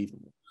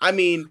unbelievable. I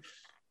mean,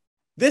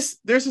 there's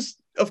this,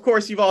 of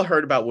course, you've all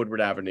heard about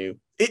Woodward Avenue.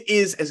 It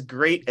is as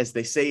great as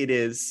they say it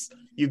is.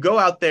 You go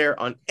out there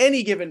on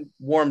any given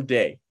warm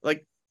day,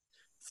 like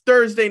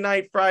Thursday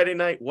night, Friday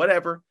night,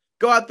 whatever.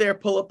 Go out there,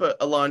 pull up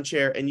a lawn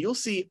chair, and you'll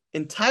see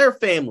entire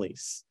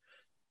families,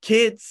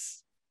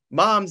 kids,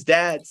 moms,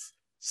 dads,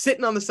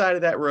 sitting on the side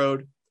of that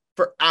road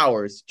for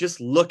hours, just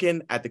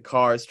looking at the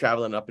cars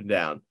traveling up and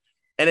down.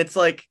 And it's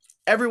like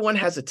everyone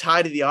has a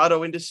tie to the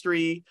auto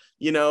industry.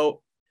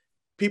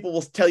 People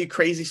will tell you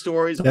crazy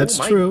stories. That's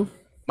true.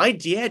 My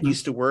dad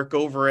used to work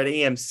over at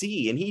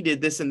AMC and he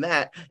did this and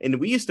that. And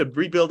we used to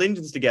rebuild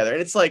engines together.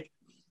 And it's like,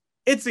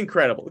 it's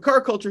incredible. The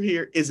car culture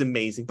here is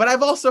amazing. But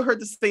I've also heard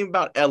the same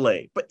about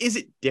LA. But is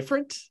it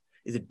different?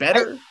 Is it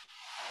better?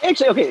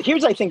 Actually, okay,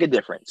 here's, I think, a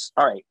difference.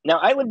 All right. Now,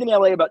 I lived in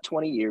LA about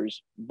 20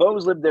 years.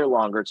 Beau's lived there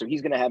longer, so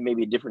he's going to have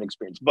maybe a different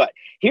experience. But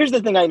here's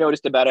the thing I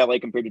noticed about LA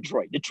compared to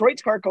Detroit.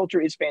 Detroit's car culture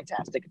is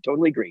fantastic. I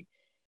totally agree.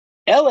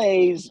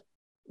 LA's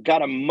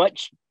got a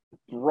much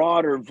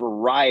broader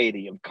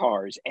variety of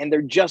cars, and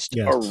they're just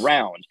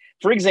around.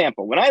 For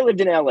example, when I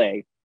lived in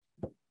LA,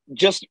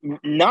 just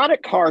not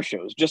at car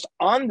shows, just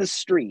on the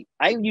street.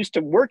 I used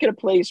to work at a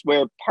place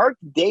where parked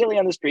daily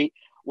on the street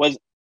was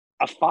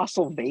a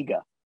Fossil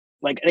Vega.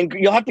 And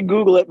you'll have to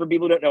Google it for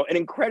people who don't know, an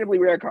incredibly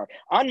rare car.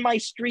 On my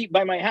street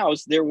by my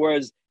house, there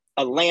was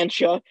a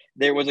Lancia.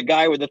 There was a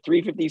guy with a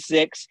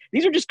 356.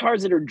 These are just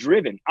cars that are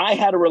driven. I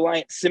had a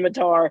Reliant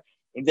Scimitar.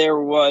 There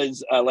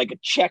was a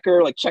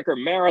Checker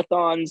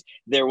Marathons.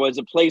 There was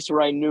a place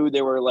where I knew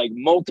there were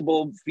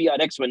multiple Fiat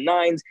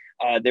X19s.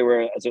 There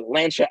were a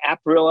Lancia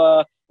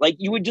Aprilia.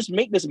 You would just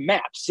make this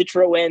map,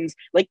 Citroens,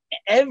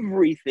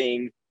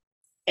 everything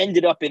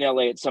ended up in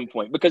LA at some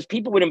point because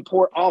people would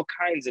import all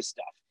kinds of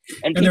stuff.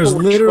 And there's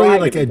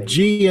literally a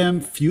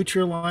GM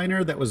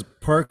Futureliner that was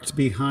parked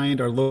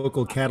behind our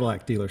local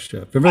Cadillac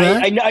dealership. Remember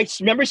that? I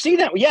remember seeing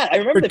that. Yeah, I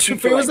remember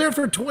It was there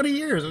for 20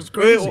 years. It was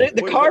crazy.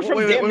 The car from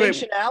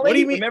Damnation Alley. What do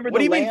you mean? Remember what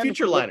do you mean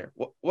Futureliner?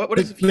 What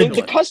is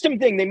the custom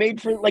thing they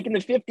made for in the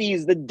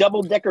 50s? The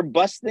double-decker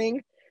bus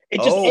thing.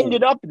 It just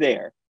ended up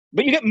there.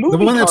 But you get movie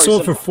the one that cars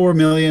sold for $4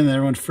 million, and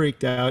everyone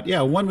freaked out.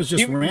 Yeah, one was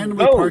just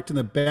randomly parked in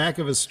the back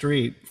of a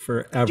street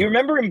forever. Do you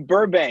remember in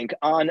Burbank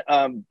on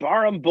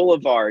Barham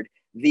Boulevard?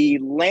 The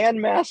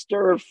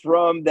Landmaster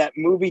from that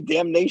movie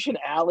Damnation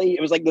Alley.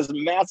 It was this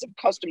massive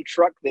custom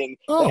truck thing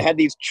that had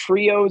these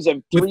trios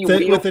of three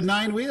wheels. With the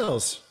 9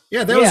 wheels.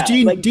 Yeah, that was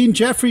Dean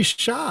Jeffrey's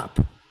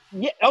shop.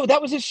 Yeah. Oh,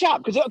 that was his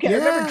shop. Because I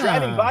remember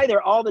driving by there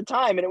all the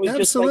time, and it was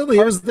absolutely.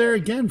 It was there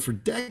again for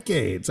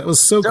decades. That was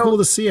so cool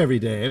to see every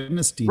day. I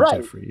miss Dean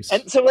Jeffries.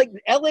 And so,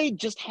 LA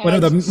just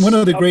has one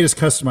of the greatest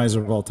customizers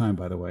of all time,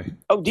 by the way.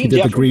 Oh, Dean he did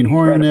Jeffries, the Green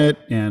Hornet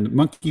and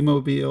Monkey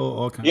Mobile,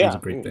 all kinds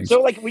of great things.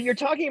 So, when you're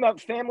talking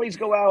about families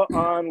go out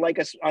on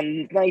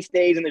on nice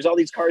days, and there's all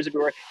these cars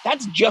everywhere,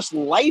 that's just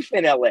life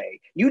in LA.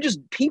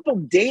 People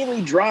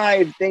daily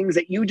drive things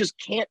that you just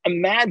can't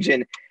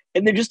imagine.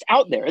 And they're just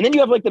out there. And then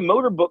you have the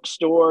motor book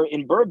store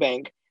in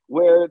Burbank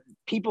where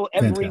people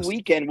every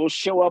weekend will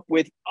show up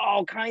with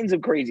all kinds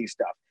of crazy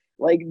stuff.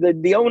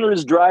 The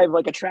owners drive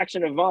a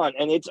Traction Avant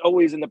and it's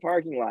always in the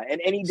parking lot. And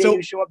any day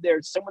you show up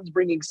there, someone's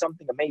bringing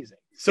something amazing.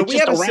 So we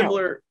have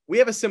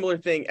a similar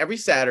thing every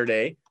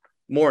Saturday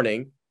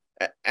morning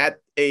at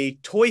a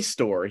toy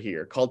store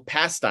here called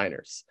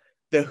Pasteiners.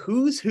 The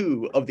who's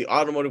who of the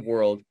automotive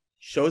world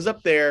shows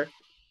up there,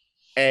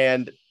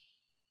 and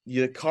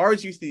the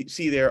cars you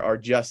see there are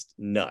just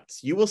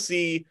nuts. You will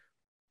see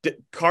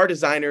car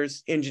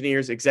designers,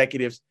 engineers,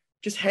 executives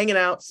just hanging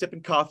out,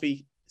 sipping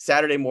coffee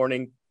Saturday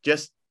morning. And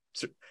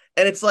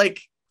it's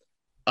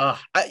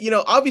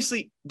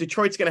obviously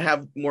Detroit's going to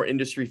have more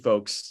industry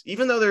folks,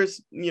 even though there's,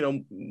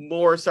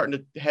 more starting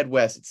to head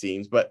west, it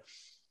seems. But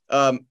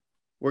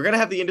we're going to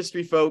have the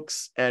industry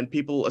folks and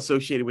people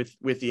associated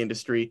with the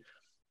industry.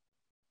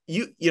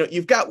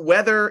 You've got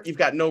weather, you've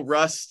got no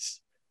rust.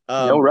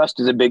 No rust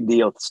is a big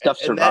deal. Stuff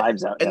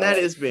survives out there. And that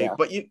is big. Yeah.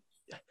 But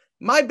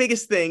my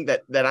biggest thing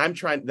that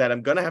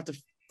I'm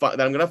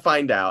gonna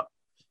find out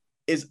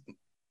is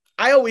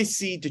I always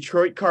see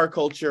Detroit car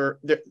culture.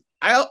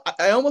 I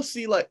almost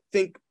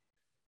think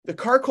the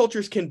car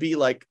cultures can be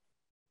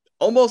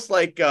almost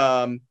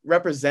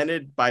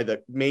represented by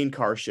the main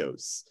car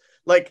shows.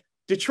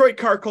 Detroit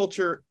car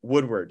culture,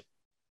 Woodward.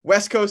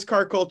 West Coast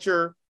car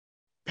culture,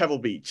 Pebble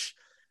Beach.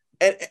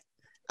 And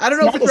I don't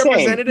know if it's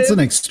representative. It's an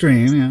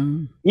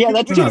extreme, yeah. Yeah,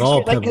 that's not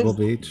all Pebble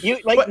Beach. You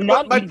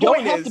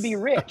don't have to be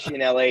rich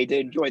in LA to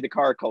enjoy the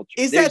car culture.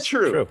 Is that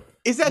true?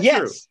 Is that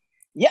true?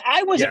 Yeah,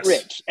 I wasn't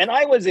rich, and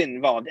I was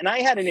involved, and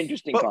I had an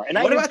interesting car. And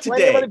what about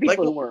today?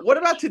 What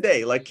about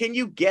today? Can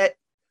you get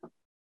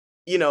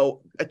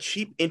a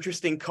cheap,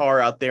 interesting car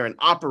out there and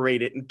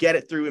operate it and get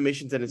it through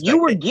emissions and You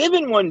were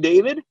given one,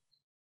 David.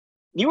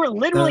 You were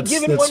literally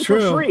given one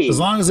true. for free. As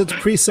long as it's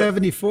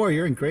pre-74,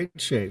 you're in great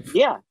shape.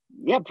 Yeah,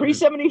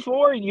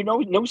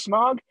 pre-74, no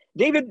smog.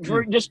 David,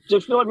 just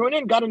to fill everyone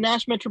in, got a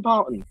Nash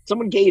Metropolitan.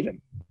 Someone gave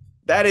him.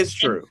 That is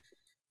true.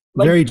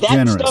 Very that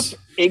generous.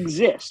 Stuff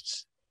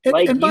exists.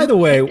 And by the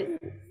way,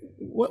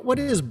 what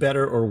is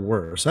better or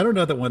worse? I don't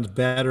know that one's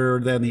better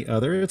than the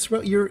other. It's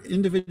what you're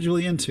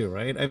individually into,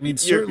 right? I mean,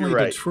 certainly you're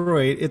right.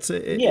 Detroit,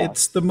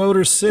 it's the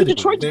Motor City. But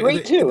Detroit's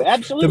great too,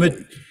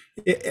 absolutely.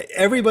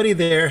 Everybody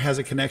there has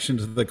a connection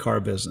to the car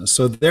business.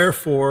 So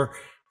therefore,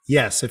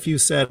 yes, if you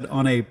said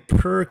on a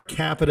per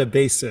capita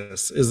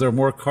basis, is there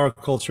more car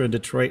culture in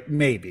Detroit?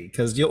 Maybe,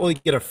 because you only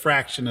get a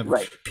fraction of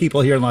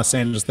people here in Los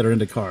Angeles that are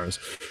into cars.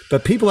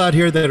 But people out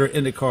here that are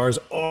into cars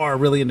are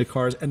really into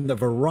cars, and the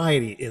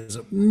variety is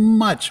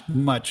much,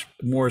 much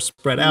more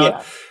spread out.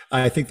 Yeah.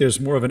 I think there's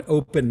more of an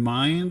open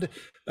mind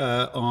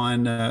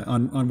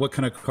on what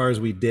kind of cars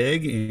we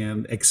dig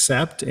and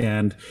accept,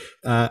 and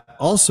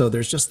also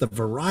there's just the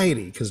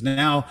variety, because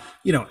now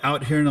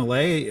out here in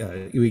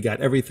LA we got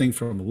everything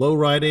from low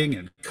riding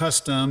and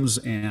customs,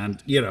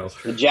 and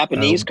the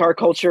Japanese car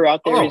culture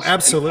out there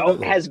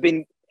absolutely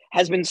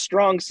has been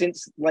strong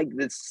since like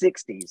the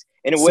 60s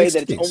in a way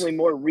that it's only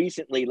more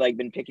recently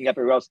been picking up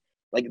everywhere else.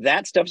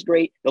 That stuff's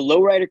great. The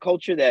lowrider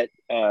culture that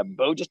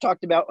Beau just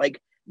talked about,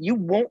 you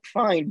won't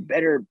find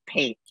better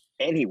paint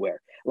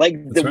anywhere.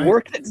 The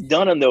work that's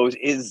done on those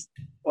is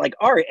like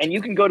art, and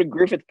you can go to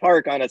Griffith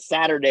Park on a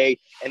Saturday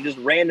and just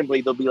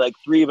randomly there'll be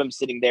 3 of them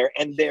sitting there,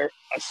 and they're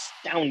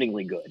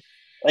astoundingly good.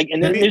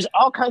 And then there's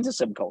all kinds of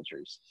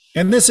subcultures.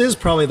 And this is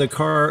probably the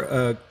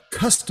car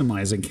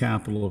customizing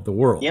capital of the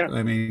world. Yeah.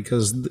 I mean,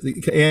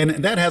 and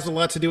that has a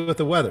lot to do with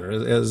the weather.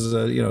 As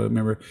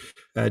remember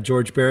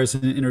George Barris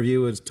in an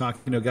interview was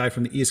talking to a guy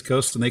from the East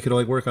Coast, and they could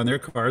only work on their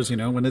cars,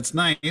 when it's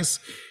nice.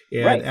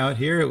 And out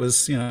here it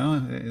was,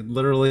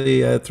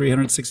 literally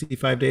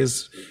 365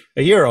 days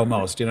a year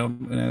almost,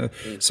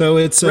 So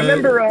it's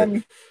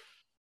remember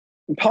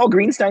Paul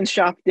Greenstein's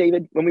shop,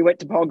 David, when we went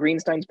to Paul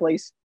Greenstein's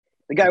place.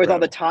 The guy with all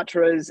the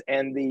Tatras,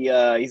 and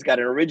he's got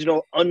an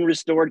original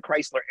unrestored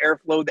Chrysler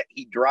Airflow that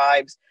he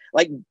drives.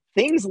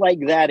 Things like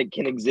that, it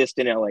can exist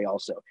in LA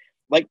also.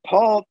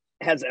 Paul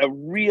has a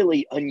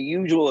really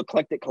unusual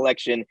eclectic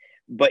collection,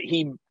 but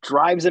he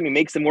drives them, he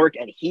makes them work,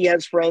 and he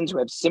has friends who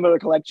have similar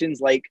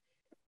collections.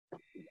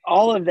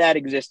 All of that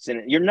exists in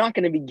it. You're not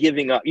going to be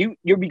giving up.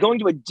 You'll be going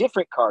to a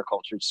different car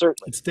culture,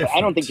 certainly. It's different. But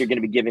I don't think you're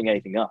going to be giving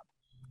anything up.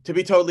 To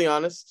be totally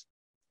honest,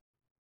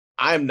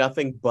 I am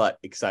nothing but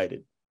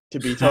excited to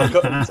be told.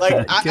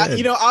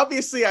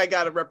 Obviously I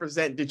got to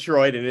represent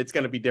Detroit, and it's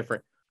going to be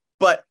different.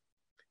 But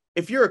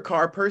if you're a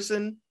car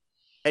person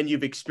and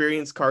you've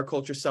experienced car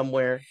culture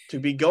somewhere, to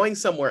be going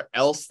somewhere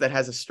else that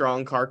has a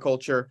strong car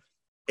culture,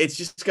 it's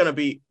just going to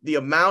be the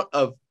amount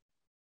of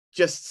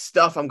just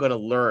stuff I'm going to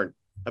learn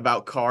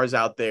about cars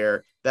out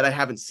there that I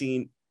haven't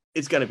seen.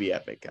 It's going to be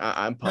epic.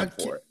 I'm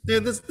pumped for it.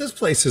 Dude, this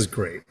place is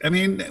great. I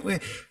mean,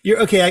 you're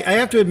okay. I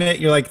have to admit,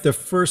 you're the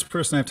first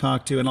person I've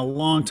talked to in a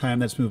long time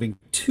that's moving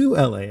to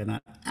LA and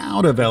not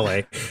out of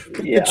LA.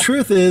 Yeah. The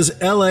truth is,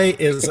 LA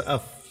is a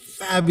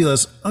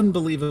fabulous,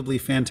 unbelievably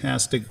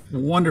fantastic,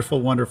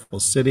 wonderful,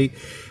 wonderful city.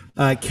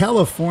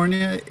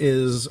 California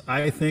is,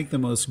 I think, the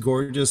most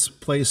gorgeous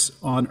place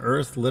on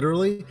earth,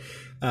 literally.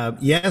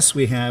 Yes,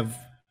 we have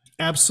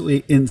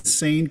absolutely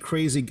insane,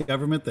 crazy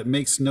government that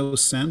makes no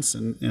sense,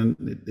 and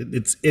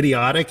it's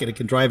idiotic, and it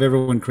can drive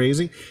everyone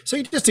crazy. So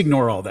you just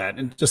ignore all that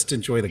and just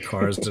enjoy the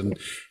cars. And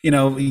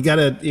you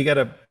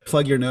gotta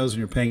plug your nose when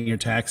you're paying your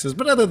taxes.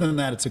 But other than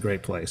that, it's a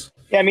great place.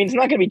 Yeah, I mean, it's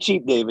not going to be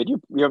cheap, David.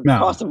 Your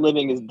cost of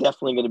living is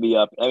definitely going to be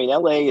up. I mean,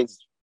 LA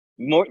is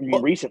more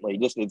recently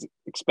just it's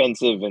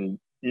expensive and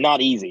not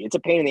easy. It's a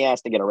pain in the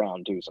ass to get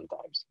around too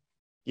sometimes.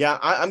 Yeah,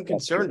 I'm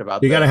concerned about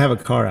that. You got to have a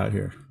car out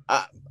here.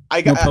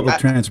 No public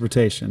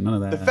transportation, none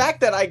of that. The fact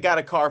that I got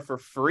a car for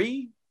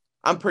free,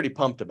 I'm pretty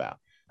pumped about.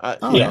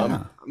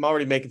 I'm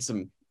already making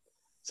some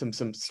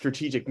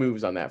strategic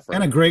moves on that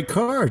front. And a great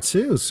car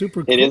too,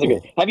 super cool. It is a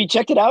great. Have you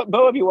checked it out,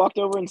 Beau? Have you walked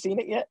over and seen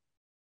it yet?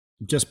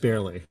 Just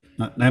barely.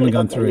 I haven't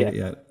gone through it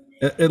yet.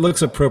 It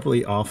looks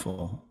appropriately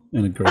awful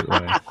in a great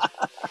way.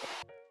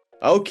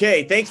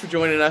 Okay, thanks for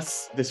joining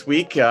us this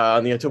week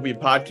on the Utopian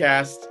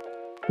Podcast.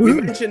 We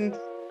mentioned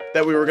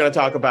that we were going to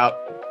talk about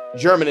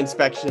German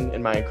inspection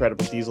in my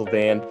incredible diesel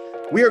van.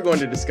 We are going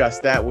to discuss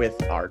that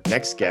with our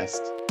next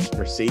guest,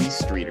 Mercedes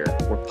Streeter.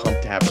 We're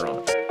pumped to have her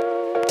on.